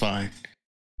 so it's fine.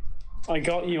 I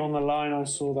got you on the line. I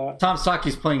saw that. Tom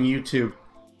Saki's playing YouTube.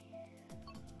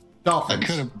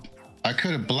 Dolphins. I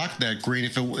could have blocked that green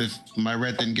if my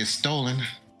red didn't get stolen.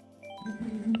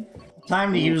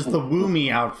 Time to use the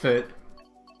Woomy outfit.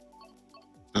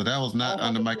 So that was not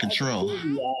under my control.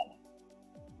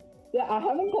 Yeah, I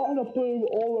haven't gotten a boom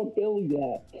or a bill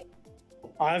yet.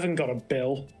 I haven't got a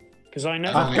bill because I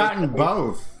never. I've gotten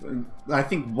both. I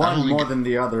think one more than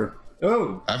the other.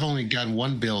 Oh, I've only got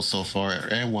one bill so far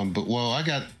and one, but well, I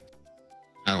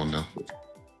don't know.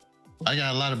 I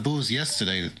got a lot of booze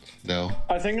yesterday though.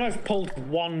 I think I've pulled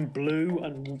one blue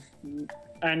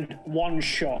and one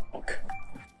shock.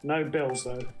 No bills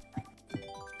though.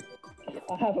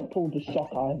 I haven't pulled a shock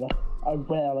either. I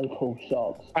rarely pull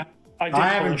shocks. I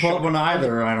haven't pulled one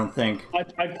either, I don't think.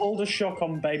 I pulled a shock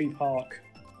on Baby Park.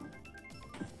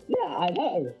 Yeah, I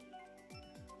know.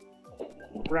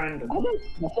 Random. I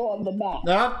saw it on the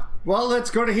map. Well, let's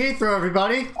go to Heathrow,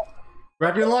 everybody.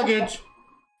 Grab your luggage.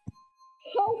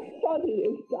 How funny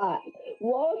is that?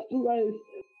 Last race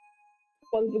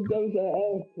wanted to go to the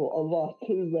airport, or last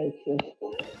 2 races.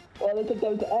 Wanted to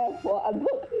go to airport, and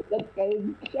look, that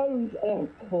game shows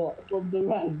airport from the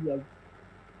random.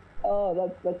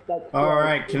 Oh, that's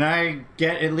Alright, can I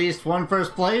get at least one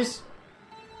first place?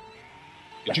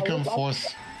 Did you come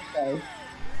 4th? Okay.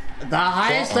 The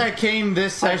highest I came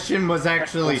this session was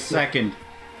actually 2nd.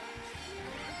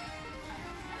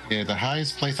 Yeah, the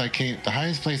highest place I came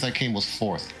was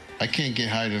 4th. I can't get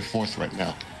higher than 4th right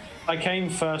now. I came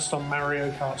first on Mario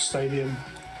Kart Stadium.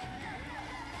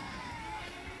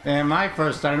 And my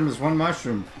first item is 1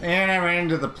 mushroom. And I ran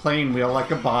into the plane wheel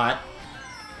like a bot.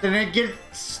 Then I get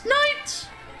sniped!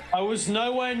 I was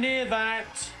nowhere near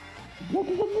that. What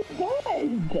is on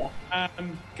the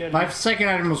side? My second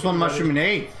item was 1 mushroom in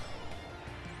 8th.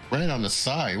 Right on the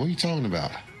side. What are you talking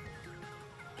about?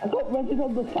 I got Reddit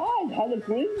on the side, had a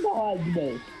green behind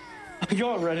me. I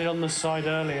got Reddit on the side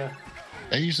earlier.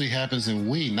 That usually happens in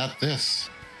Wii, not this.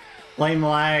 Blame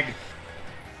lag.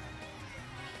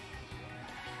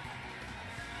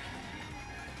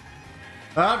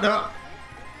 Oh, no.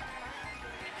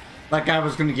 Like I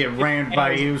was gonna get rammed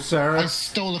by you, sir. I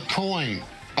stole a coin.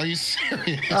 Are you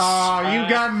serious? Oh, you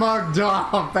got mugged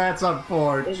off. That's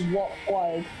unfortunate. In what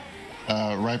way?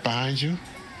 Right behind you.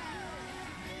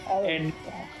 In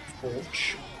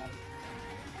Forge.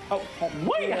 Oh,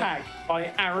 way hack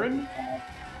by Aaron.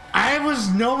 I was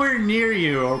nowhere near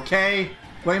you, okay?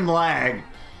 Blame lag.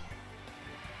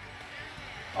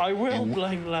 I will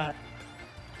blame lag.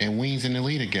 And Ween's in the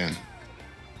lead again.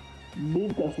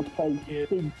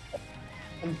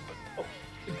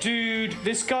 Dude,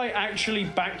 this guy actually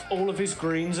backed all of his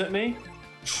greens at me.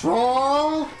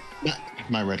 Troll!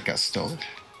 My red got stolen.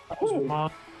 That was mine.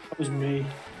 That was me.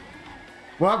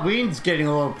 Well, Ween's getting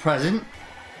a little present.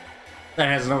 That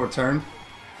has no return.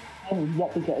 Oh,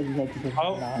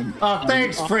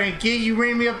 thanks, Frankie. You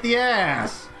ran me up the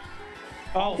ass.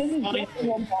 Oh, fine.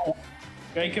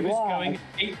 Jacob is going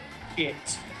ape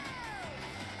shit.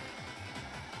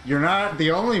 You're not the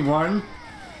only one.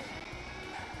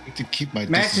 I need to keep my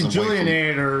Max and distance away from-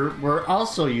 Julianator were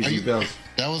also using bills.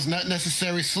 That was not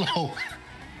necessarily slow.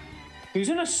 Who's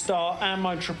in a star and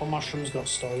my triple mushrooms got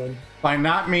stolen? By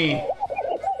not me.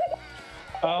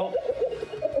 Oh.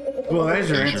 Well, there's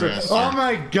your answer. Oh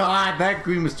my god, that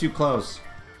green was too close.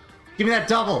 Give me that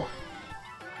double.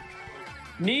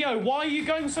 Neo, why are you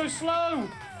going so slow?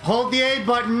 Hold the A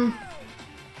button.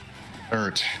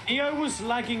 Hurt. Neo was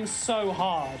lagging so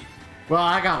hard. Well,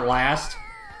 I got last.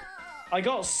 I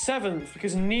got 7th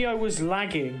because Neo was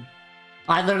lagging.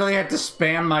 I literally had to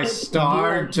spam my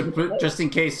star to put, just in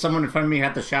case someone in front of me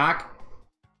had the shock.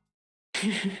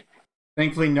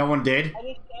 Thankfully, no one did. I was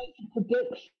going to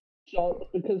predict shock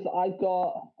because I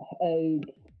got a.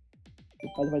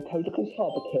 By the way, Todicus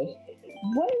Harbicus.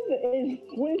 When is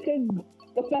freaking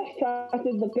the best track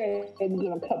in the game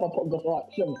going to come up on the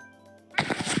selection?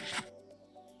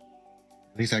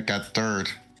 At least I got 3rd.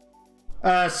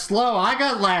 Slow, I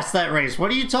got last that race.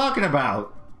 What are you talking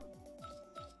about?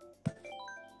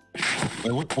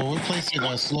 Wait, what place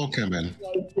did Slow come in?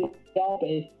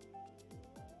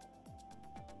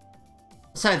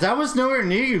 Besides, I was nowhere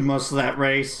near you most of that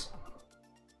race.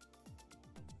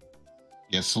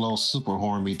 Yeah, Slow super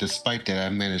horned me. Despite that, I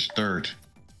managed 3rd.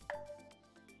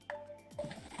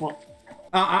 What?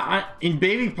 In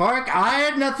Baby Park, I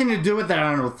had nothing to do with that,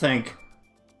 I don't think.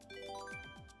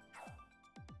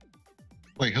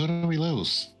 Wait, who did we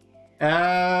lose?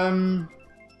 I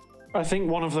think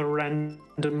one of the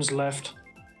randoms left.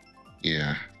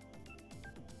 Yeah.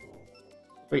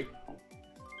 Wait.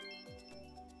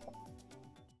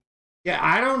 Yeah,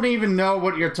 I don't even know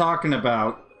what you're talking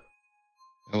about.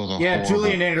 That was a yeah, horrible,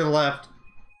 Julianator left.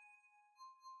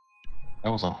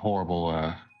 That was a horrible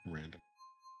random.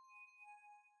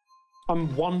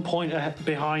 I'm 1 point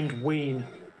behind Ween.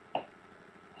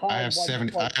 I have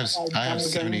 70. I have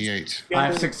 78. I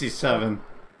have 67.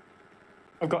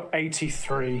 I've got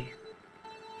 83.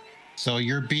 So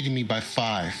you're beating me by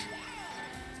 5.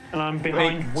 And I'm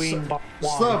behind Ween by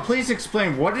 1. Slow, please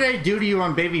explain. What did I do to you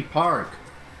on Baby Park?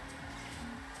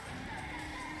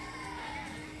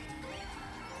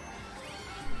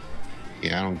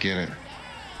 Yeah, I don't get it.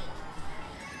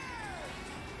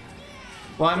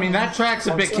 Well, I mean, that track's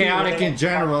a bit chaotic in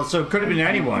general, so it could have been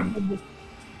anyone.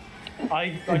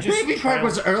 I just Baby Park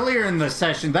was earlier in the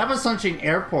session. That was Sunshine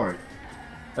Airport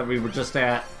that we were just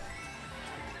at.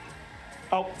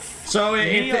 Oh. So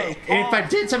if I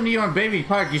did something to you on Baby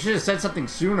Park, you should have said something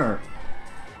sooner.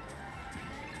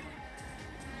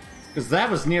 Because that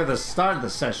was near the start of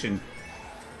the session.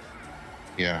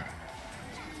 Yeah.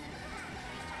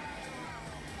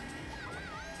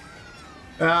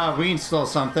 Ween stole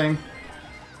something.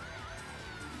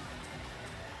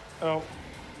 Oh.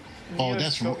 Oh,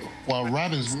 that's... Well,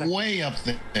 Robin's way up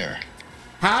there.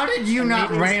 How did you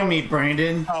not ram me,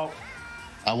 Brandon? Oh.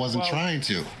 I wasn't trying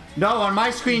to. No, on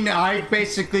my screen, I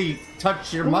basically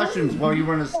touched your mushrooms while you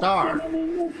were in a star.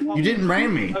 You didn't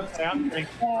ram me. Okay, I'm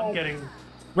getting...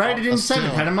 Right, it didn't say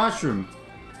it had a mushroom.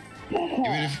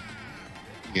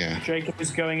 Yeah. Jacob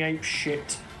is going ape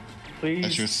shit. Please.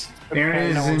 That's just.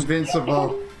 Aaron is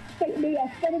invincible. Take me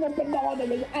a cinnamon banana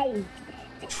with eight.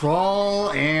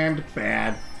 Troll and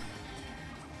bad.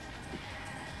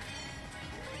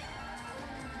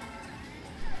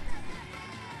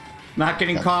 Not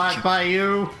getting caught by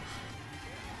you.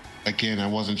 Again, I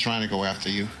wasn't trying to go after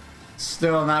you.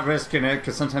 Still not risking it,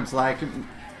 because sometimes like...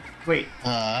 Wait,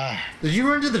 did you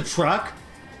run to the truck?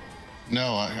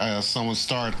 No, someone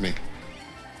starred me.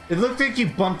 It looked like you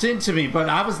bumped into me, but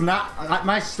I was not...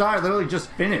 My star literally just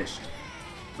finished.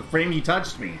 The frame you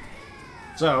touched me.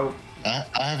 So... I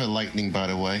have a lightning, by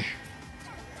the way.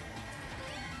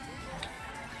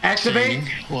 Activate?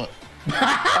 Shane, what?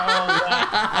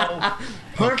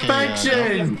 Perfection!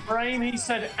 Okay, The frame, he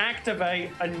said activate,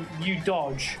 and you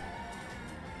dodge.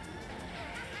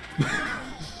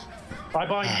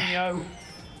 Bye-bye, Neo.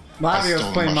 Mario's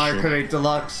stole playing Mario mushroom. Kart 8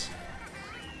 Deluxe.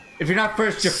 If you're not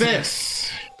first, you're fifth.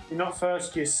 6. You're not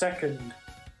first, you're second.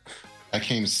 I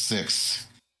came 6.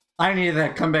 I needed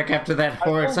that comeback after that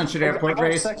horrid Sunshine Airport I got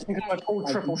race. second because I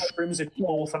pulled triple shrooms in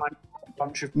fourth, and I a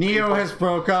bunch of Neo people. has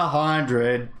broke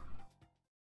 100.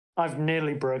 I've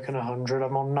nearly broken 100.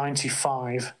 I'm on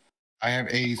 95. I have I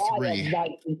 83. have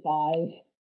 95.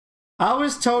 I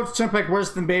was told Turnpike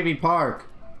worse than Baby Park.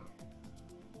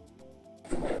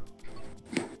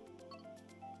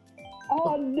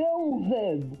 Oh, no,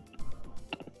 then.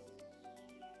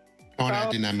 Oh, I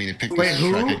did not mean to pick Wait, this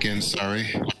who? track again.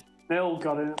 Sorry. Nil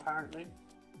got in, apparently.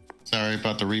 Sorry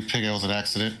about the repick. It was an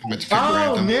accident. I meant to pick Oh,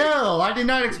 random. Nil! I did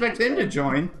not expect him to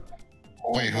join.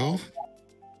 Wait, who?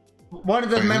 One of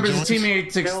the Wait, who members of joins? Team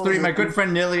 863, my good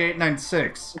friend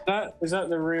Nilly896. Is that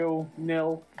the real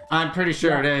Nil? I'm pretty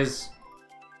sure it is.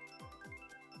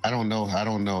 I don't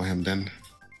know him then.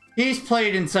 He's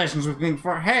played in sessions with me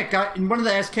for heck in one of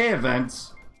the SK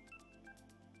events.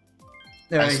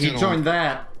 I He still joined don't-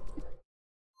 that.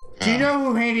 Do you know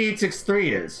who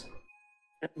Handy863 is?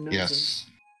 Yes.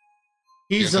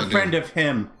 He's Yes, I a do. friend of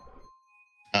him.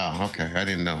 Oh, okay. I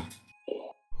didn't know.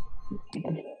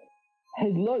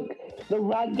 Hey, look, the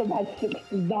random has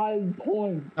 69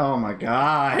 points. Oh my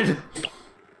god.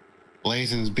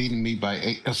 Blazing's beating me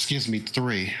by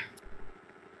 3.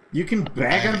 You can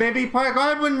bag on Baby Park?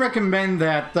 I wouldn't recommend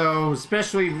that though,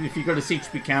 especially if you go to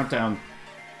CHP Countdown.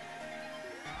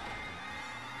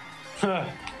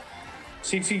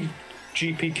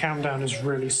 CTGP Countdown is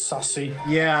really sussy.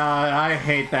 Yeah, I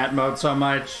hate that mode so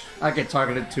much. I get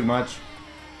targeted too much.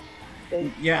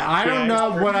 Yeah, I don't Yeah,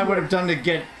 know it's what I would have done to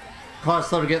get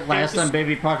Coslow to get last on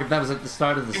Baby Park if that was at the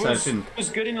start of the session. It was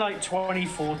good in like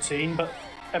 2014, but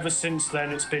ever since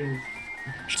then it's been...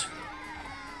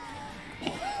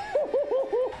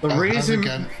 The how's reason, it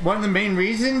going? one of the main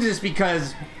reasons is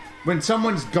because when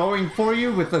someone's going for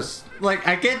you with a, like,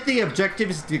 I get the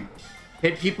objective is to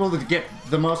hit people to get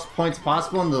the most points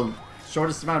possible in the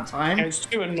shortest amount of time. It's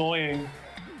too annoying.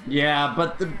 Yeah,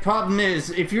 but the problem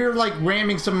is, if you're like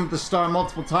ramming someone with the star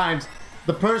multiple times,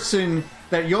 the person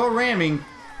that you're ramming,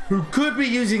 who could be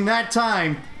using that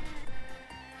time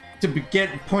to get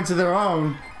points of their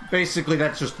own, basically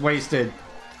that's just wasted.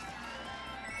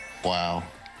 Wow.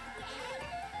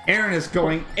 Aaron is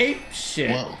going ape shit.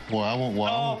 Well, I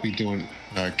won't be doing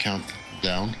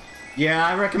countdown. Yeah,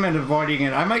 I recommend avoiding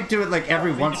it. I might do it like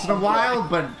every once in a while,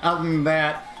 but other than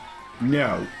that,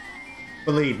 no.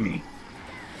 Believe me.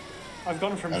 I've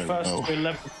gone from I don't first know. to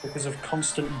 11th because of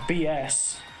constant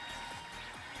BS.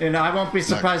 And I won't be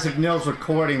surprised if Nil's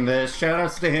recording this.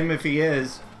 Shoutouts to him if he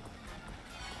is.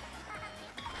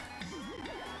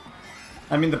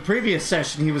 I mean, the previous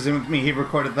session he was in with me, he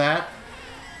recorded that.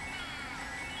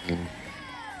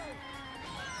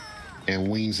 And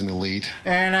Ween's in the lead.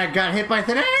 And I got hit by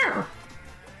thin air!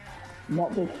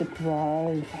 Not the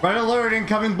surprise. Red alert,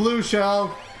 incoming blue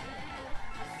shell.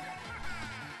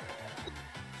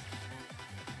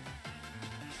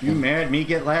 You mad me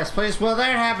get last place? Well,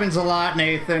 that happens a lot,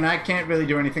 Nathan. I can't really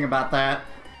do anything about that.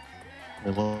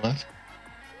 Wait, what?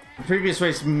 The previous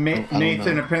race, don't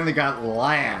Nathan know. apparently got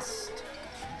last.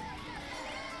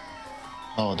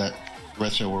 Oh, that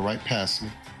retro went right past me.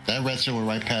 That retro went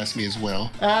right past me as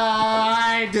well.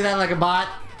 I did that like a bot.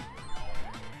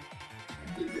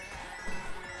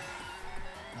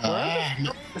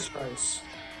 This race.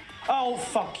 Oh,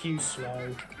 fuck you,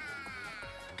 Slow.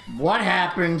 What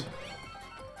happened?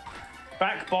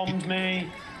 Back bombed me.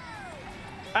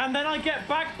 And then I get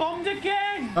back bombed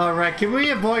again! Alright, can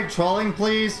we avoid trolling,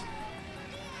 please?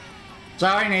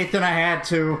 Sorry, Nathan, I had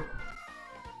to.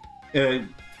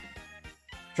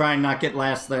 Try and not get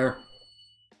last there.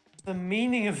 The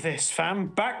meaning of this, fam.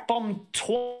 Back bombed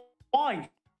twice. What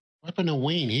happened to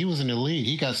Ween? He was in the lead.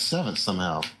 He got 7th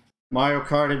somehow. Mario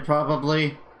Karted,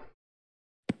 probably.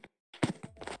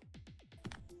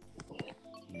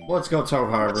 Let's go Toad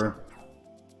Harbor.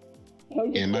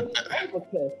 Yeah, my bad.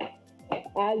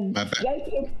 And My bad.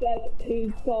 Jacob said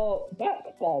he got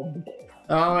back bombed.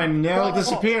 Oh, and nearly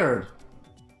disappeared.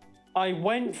 I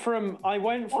went from.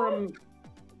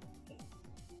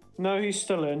 No, he's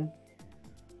still in.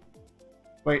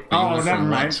 Wait, You oh, went never from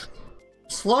mind. what?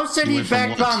 Slow said You he went from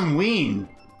backed what? on Ween.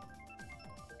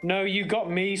 No, you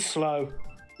got me slow.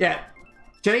 Yeah.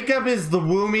 Jacob is the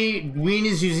Woomy, Ween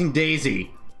is using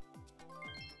Daisy.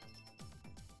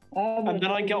 And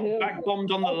then I got back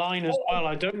bombed on the line as well.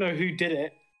 I don't know who did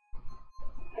it.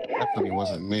 Definitely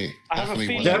wasn't me. I have a Definitely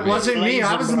feeling That wasn't me,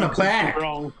 I Blazin', was but in the could be back.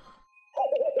 Wrong.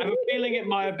 I have a feeling it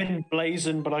might have been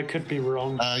Blazin', but I could be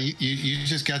wrong. You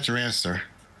just got your answer.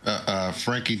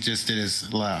 Frankie just did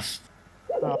his laugh.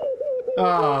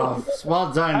 Oh,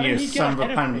 well done, How you did he get son of a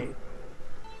ahead of pun. me?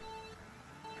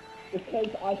 Because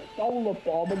I stole a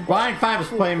bomb and Ryan 5 is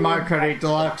playing Mario Kart 8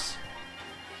 Deluxe.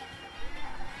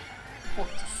 What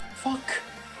the fuck?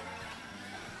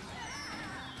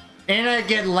 And I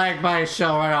get lagged by a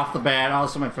shell right off the bat.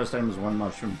 Also, my first time was one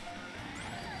mushroom.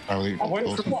 Probably. I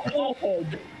went from what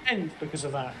happened? end because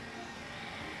of that.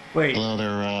 Wait, Hello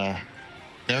there,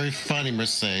 very funny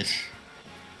Mercedes.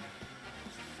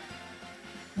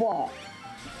 What?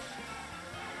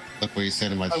 Look what you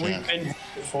said in my We've chat. been here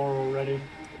before already.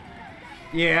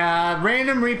 yeah,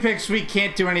 random repicks we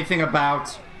can't do anything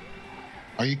about.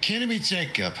 Are you kidding me,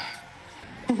 Jacob?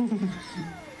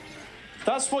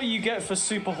 That's what you get for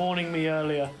super horning me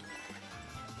earlier.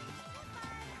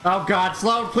 Oh god,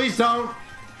 slow, please don't.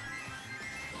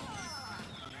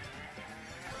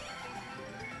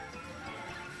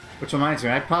 Which reminds me,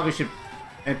 I probably should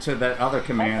enter that other How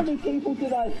command. many people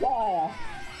did I fire?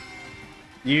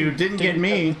 You didn't get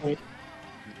me.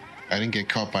 I didn't get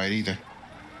caught by it either.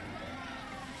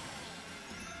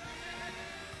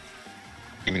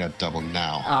 Give me that double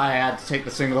now. I had to take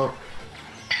the single.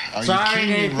 Are Sorry, you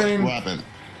kidding Nathan. me, Robin?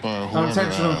 Or whoever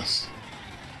Unintentional.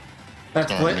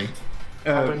 That's Sorry,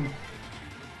 split. me.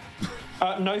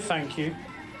 No, thank you.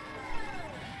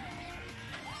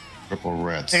 Triple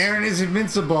reds. Aaron is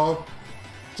invincible.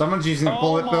 Someone's using a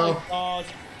bullet my bill. god.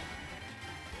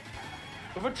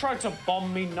 Whoever tried to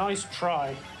bomb me, nice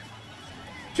try.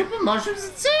 Triple mushrooms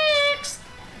at 6!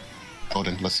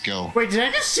 Odin, let's go. Wait, did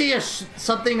I just see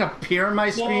something appear on my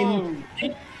screen?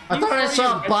 Whoa. I thought I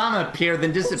saw a You bomb appear,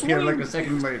 then disappear like a weird.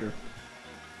 second later.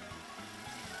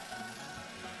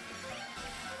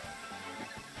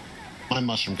 My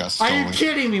mushroom got Are stolen. you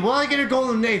kidding me? Well, I get a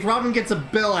golden eighth. Robin gets a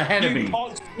bill ahead of You me.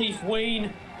 hot teeth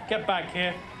Ween. Get back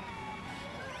here.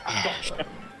 Gotcha.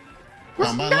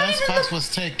 Well, my not last even pass was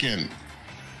taken.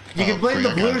 You can blame great, the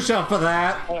I got blue it. shell for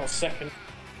that. Hold on a second.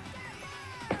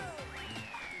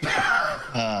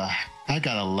 I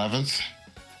got 11th.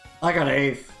 I got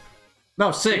 8th. No,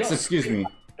 6th, excuse me.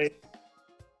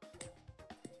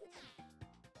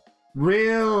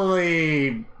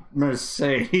 Really,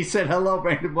 Mercedes? He said, hello,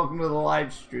 Brandon, welcome to the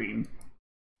live stream.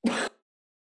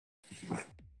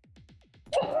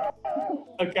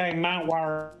 Okay, Mount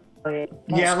Warrior.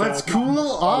 Yeah, let's cool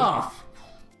off.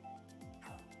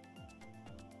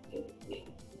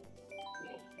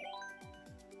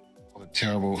 What a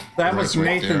terrible. That was wreck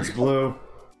right Nathan's there. blue.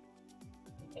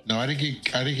 No, I didn't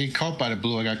get caught by the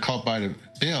blue. I got caught by the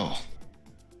bill.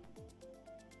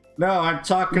 No, I'm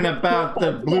talking about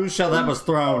the blue shell that was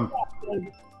thrown.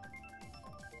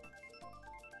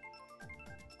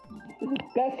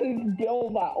 Guess whose bill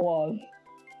that was?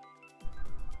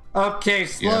 Okay,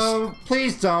 slow.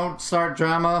 Please don't start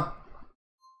drama.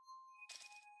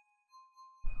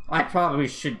 I probably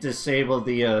should disable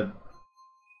the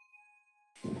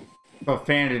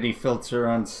profanity filter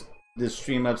on this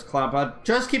Streamlabs Cloud Pod.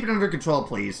 Just keep it under control,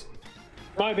 please.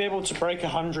 Might be able to break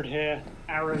 100 here,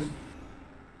 Aaron.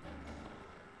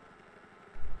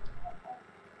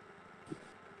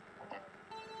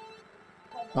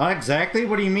 Not exactly.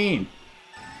 What do you mean?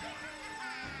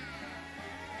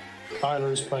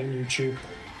 Tyler is playing YouTube.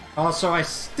 Also, I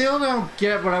still don't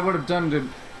get what I would have done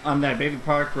on that Baby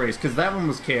Park race, because that one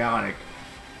was chaotic.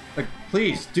 Like,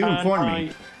 please, do And inform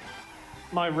me.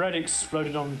 My red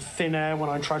exploded on thin air when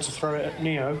I tried to throw it at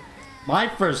Neo. My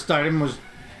first item was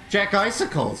Jack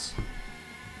Icicles.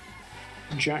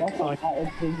 Jack, That's I, what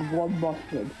that is one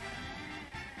mustard.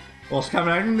 Well, it's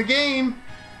coming out in the game.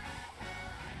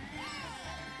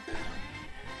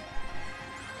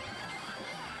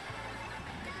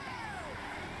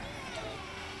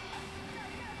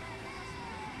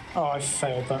 oh, I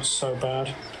failed. That's so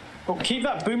bad. But keep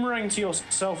that boomerang to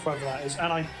yourself, whether that is.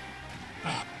 And I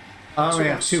only So-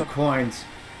 have 2 coins.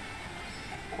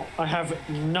 I have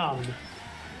none.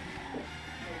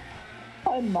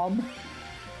 Hi, Mum.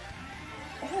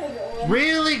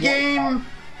 Really, game?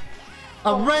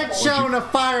 A red shell and a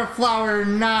fire flower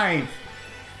knife.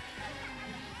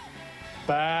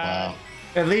 Bad. Wow.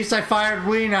 At least I fired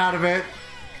Ween out of it.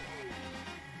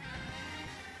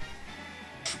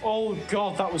 Oh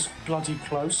god, that was bloody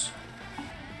close.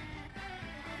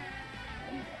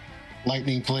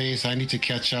 Lightning, please. I need to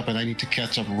catch up, and I need to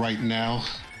catch up right now.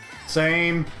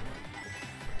 Same.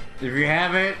 If you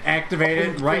have it, activate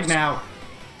it right now.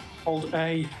 Hold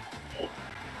A.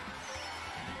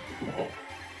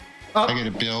 I get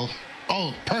a bill.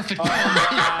 Oh, perfect.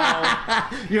 Wow.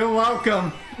 You're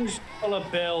welcome. You stole a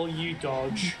bill, you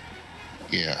dodge.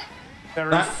 Yeah. Very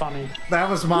That- funny. That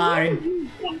was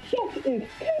mine.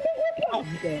 Oh,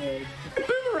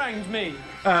 boomeranged me.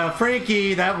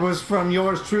 Frankie, that was from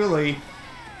yours truly.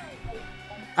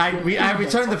 I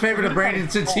returned the favor to Brandon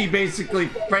since he basically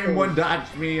frame one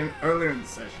dodged me earlier in the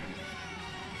session.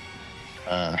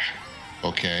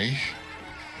 Okay.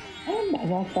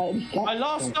 My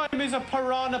last time is a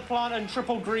piranha plant and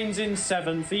triple greens in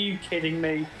 7th. Are you kidding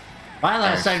me? My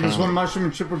last time was one mushroom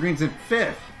and triple greens in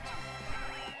 5th.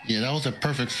 Yeah, that was a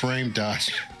perfect frame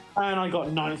dodge. And I got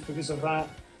 9th because of that.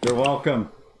 You're welcome.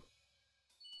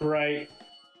 Great.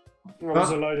 That was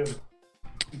a load of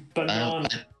banana.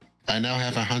 I now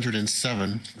have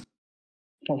 107.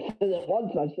 I've said it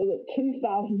once, I've said it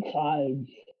 2,000 times.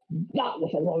 That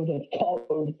was a load of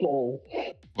toad balls.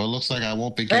 Well, it looks like I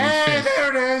won't be getting Hey, fifth.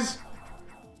 there it is.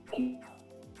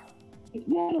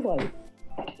 Anyway,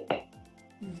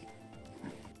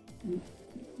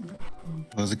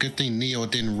 Well, it's a good thing Neo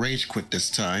didn't rage quit this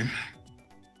time.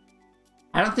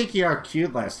 I don't think he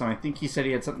RQ'd last time. I think he said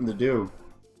he had something to do.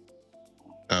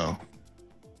 Oh.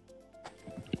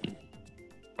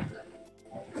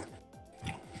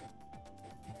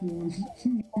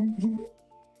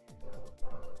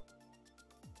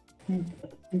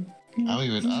 I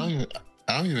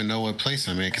don't even know what place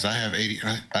I'm in because I have 80.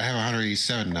 I have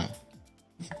 187 now.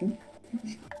 I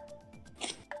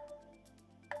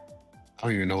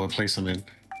don't even know what place I'm in.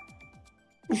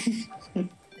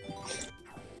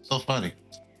 So funny.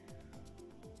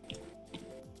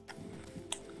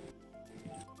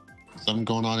 Something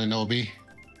going on in OB?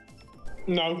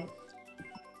 No.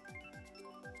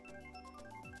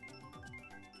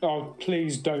 Oh,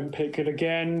 please don't pick it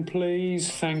again, please.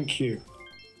 Thank you.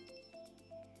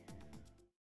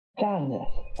 damn it.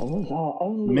 That was our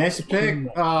only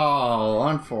Mispick? Oh,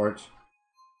 unfortunate.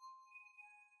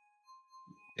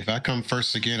 If I come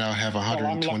first again, I'll have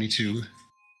 122.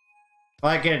 If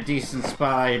I get a decent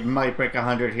spot, I might break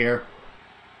 100 here.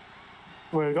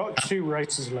 We've got 2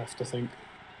 races left, I think.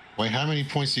 Wait, how many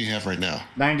points do you have right now?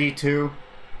 92.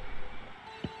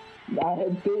 I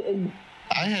had beaten.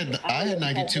 I had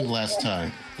 92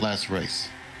 last race.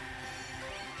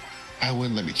 I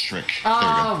wouldn't let me trick. There we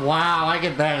Oh, wow. I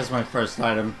get that as my first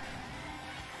item.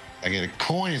 go. I get a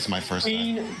coin as my first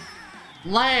item.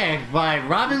 Lag by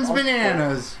Robin's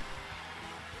Bananas.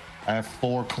 I have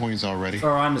 4 coins already.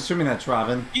 Or I'm assuming that's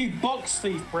Robin. You box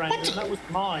thief, Brandon. That was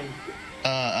mine.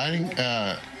 I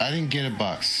didn't get a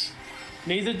box.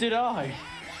 Neither did I.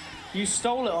 You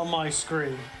stole it on my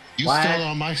screen. You What? stole it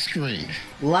on my screen.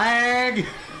 Lag!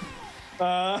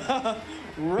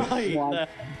 Right there.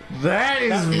 That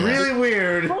is really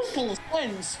weird. Total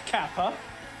sense, Kappa.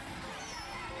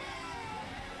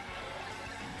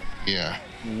 Yeah.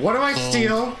 What do I So-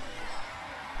 steal?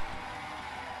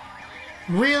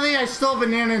 Really? I stole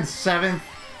banana in 7th?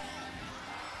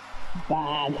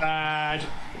 Bad. Bad.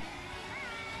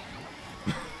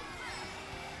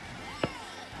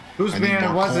 Whose I need banana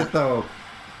more was corn. it, though?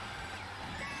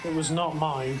 It was not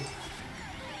mine.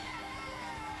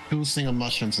 2 single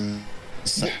mushrooms and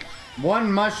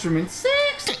One mushroom in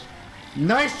 6?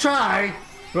 Nice try!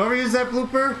 Whoever used that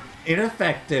blooper,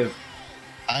 ineffective.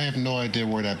 I have no idea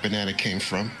where that banana came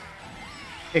from.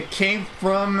 It came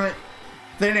from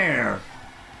thin air.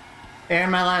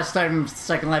 And my last item,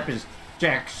 second lap, is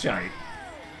jack shite.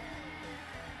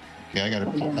 Yeah, I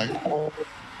gotta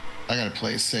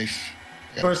play it safe.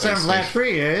 I gotta First play it item of lap safe.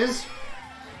 3 is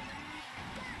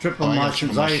triple Oh, I got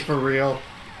mushrooms. triple Are you for real?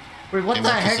 Wait, what In the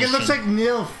what heck? It looks like position?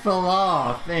 Neil fell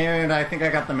off, and I think I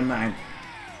got them in 9th.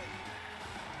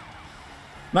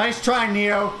 Nice try,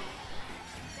 Neo.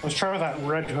 Let's try with that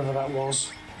red, whoever that was.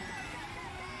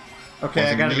 Okay, I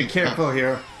Wasn't gotta be me. careful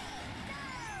here.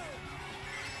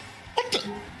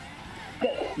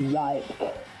 Right.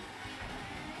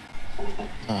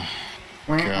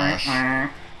 Gosh.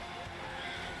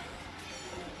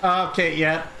 Okay,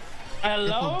 yeah.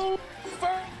 Hello,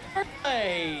 first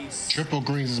place. Triple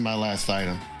greens is my last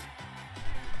item.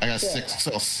 I got 6.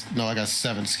 So, no, I got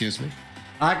 7. Excuse me.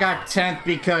 I got 10th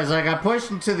because I got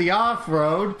pushed into the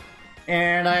off-road,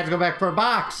 and I had to go back for a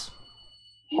box.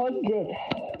 100.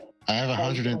 I have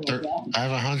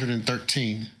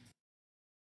 113.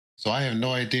 So I have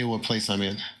no idea what place I'm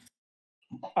in.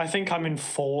 I think I'm in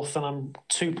 4th, and I'm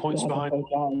 2 points behind.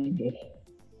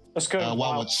 Let's go.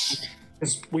 Wildwood's.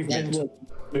 Because we've been to.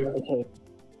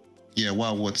 Yeah,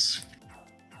 Wildwood's.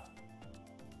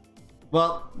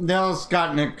 Well, Nils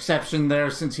got an exception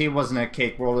there since he wasn't at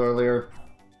Cake World earlier.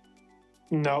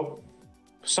 No.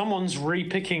 Someone's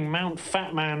repicking Mount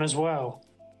Fat Man as well.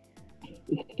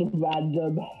 It's just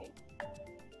random.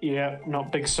 Yeah,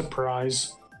 not big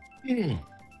surprise.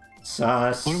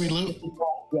 Sus. What do we loot?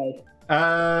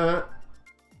 Oh,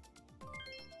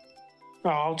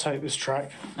 I'll take this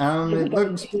track. it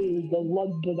looks... The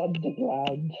London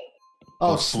Underground.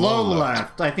 Oh, slow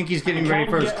left. I think he's getting ready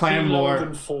for his clan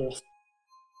war.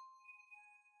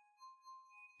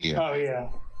 Yeah. Oh, yeah.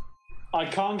 I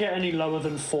can't get any lower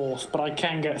than 4th, but I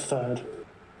can get 3rd.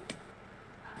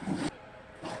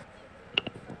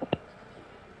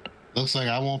 Looks like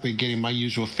I won't be getting my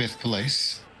usual 5th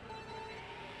place.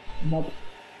 Nope.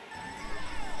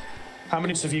 How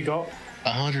many have you got?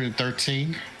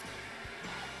 113.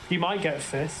 You might get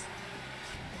 5th.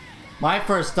 My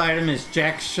first item is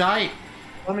Jack Shite.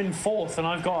 I'm in 4th, and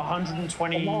I've got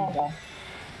 129.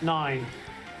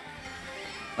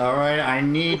 Alright, I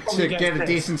need to get a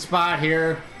decent spot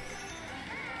here.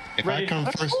 If I come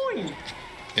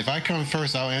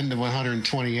first, I'll end at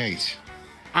 128.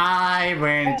 I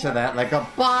ran into that like a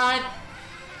bot.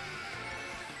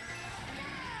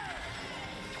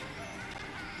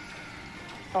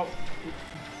 Oh,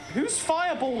 whose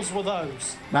fireballs were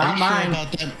those? Not mine.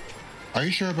 Are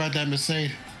you sure about that,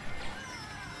 Mercedes?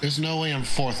 There's no way I'm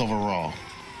 4th overall.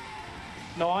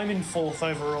 No, I'm in 4th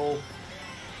overall.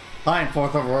 I'm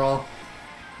 4th overall.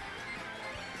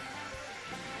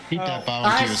 Keep that bottle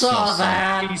to I yourself. saw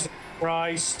that. Jesus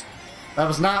Christ. That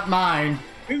was not mine.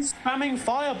 Who's spamming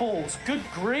fireballs? Good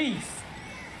grief.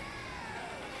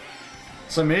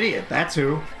 Some idiot, that's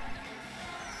who.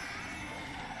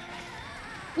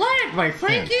 Led by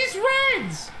Frankie's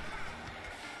Reds!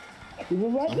 You were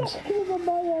right next to him on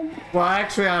my end. Well,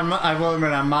 actually, I will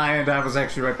admit, on my end, I was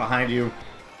actually right behind you.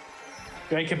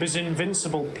 Jacob is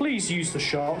invincible. Please use the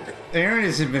shock. Aaron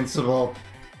is invincible.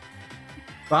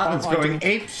 Botman's going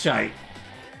ape shite.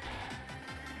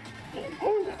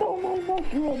 Who stole my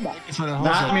mushroom?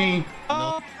 Not me.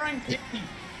 Oh, Frankie.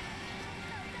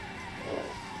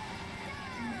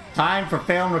 Time for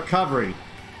fail and recovery.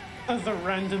 The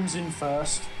randoms in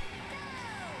 1st.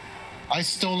 I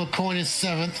stole a coin in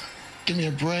 7th. Give me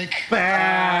a break.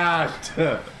 Bad.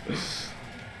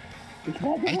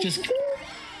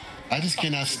 I just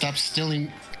cannot stop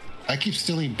stealing. I keep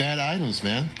stealing bad items,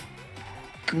 man.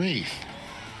 Grief.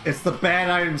 It's the bad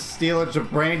item stealage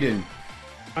of Brandon.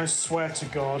 I swear to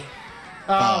God.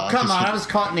 Oh, come on. I was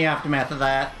caught in the aftermath of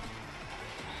that.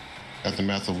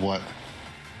 Aftermath of what?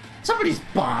 Somebody's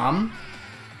bomb.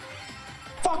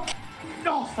 Fuck.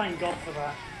 No, thank God for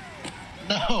that.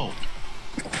 No.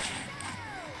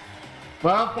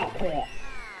 Well,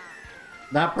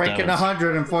 not breaking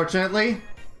 100, unfortunately.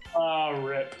 Ah,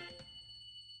 rip.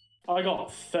 I got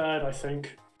 3rd, I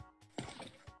think.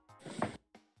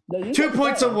 No, 2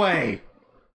 points away.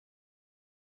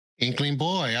 Inkling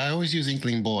Boy. I always use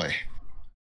Inkling Boy.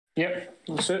 Yep,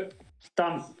 that's it.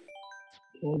 Done.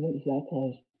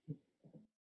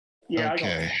 Yeah,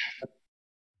 Okay.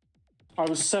 I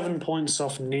was 7 points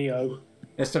off Neo.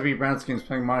 SW Brownskin's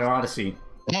playing Mario Odyssey.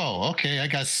 Oh, okay. I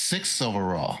got 6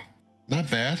 overall.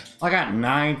 Not bad. I got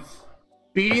 9th.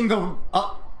 Beating the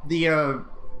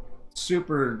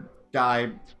super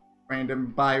guy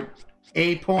random by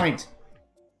a point.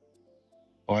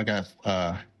 Oh, I got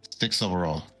 6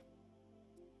 overall.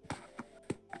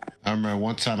 I remember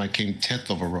one time I came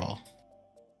 10th overall.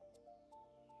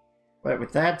 But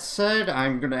with that said,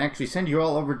 I'm going to actually send you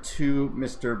all over to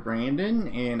Mr. Brandon,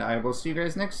 and I will see you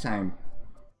guys next time.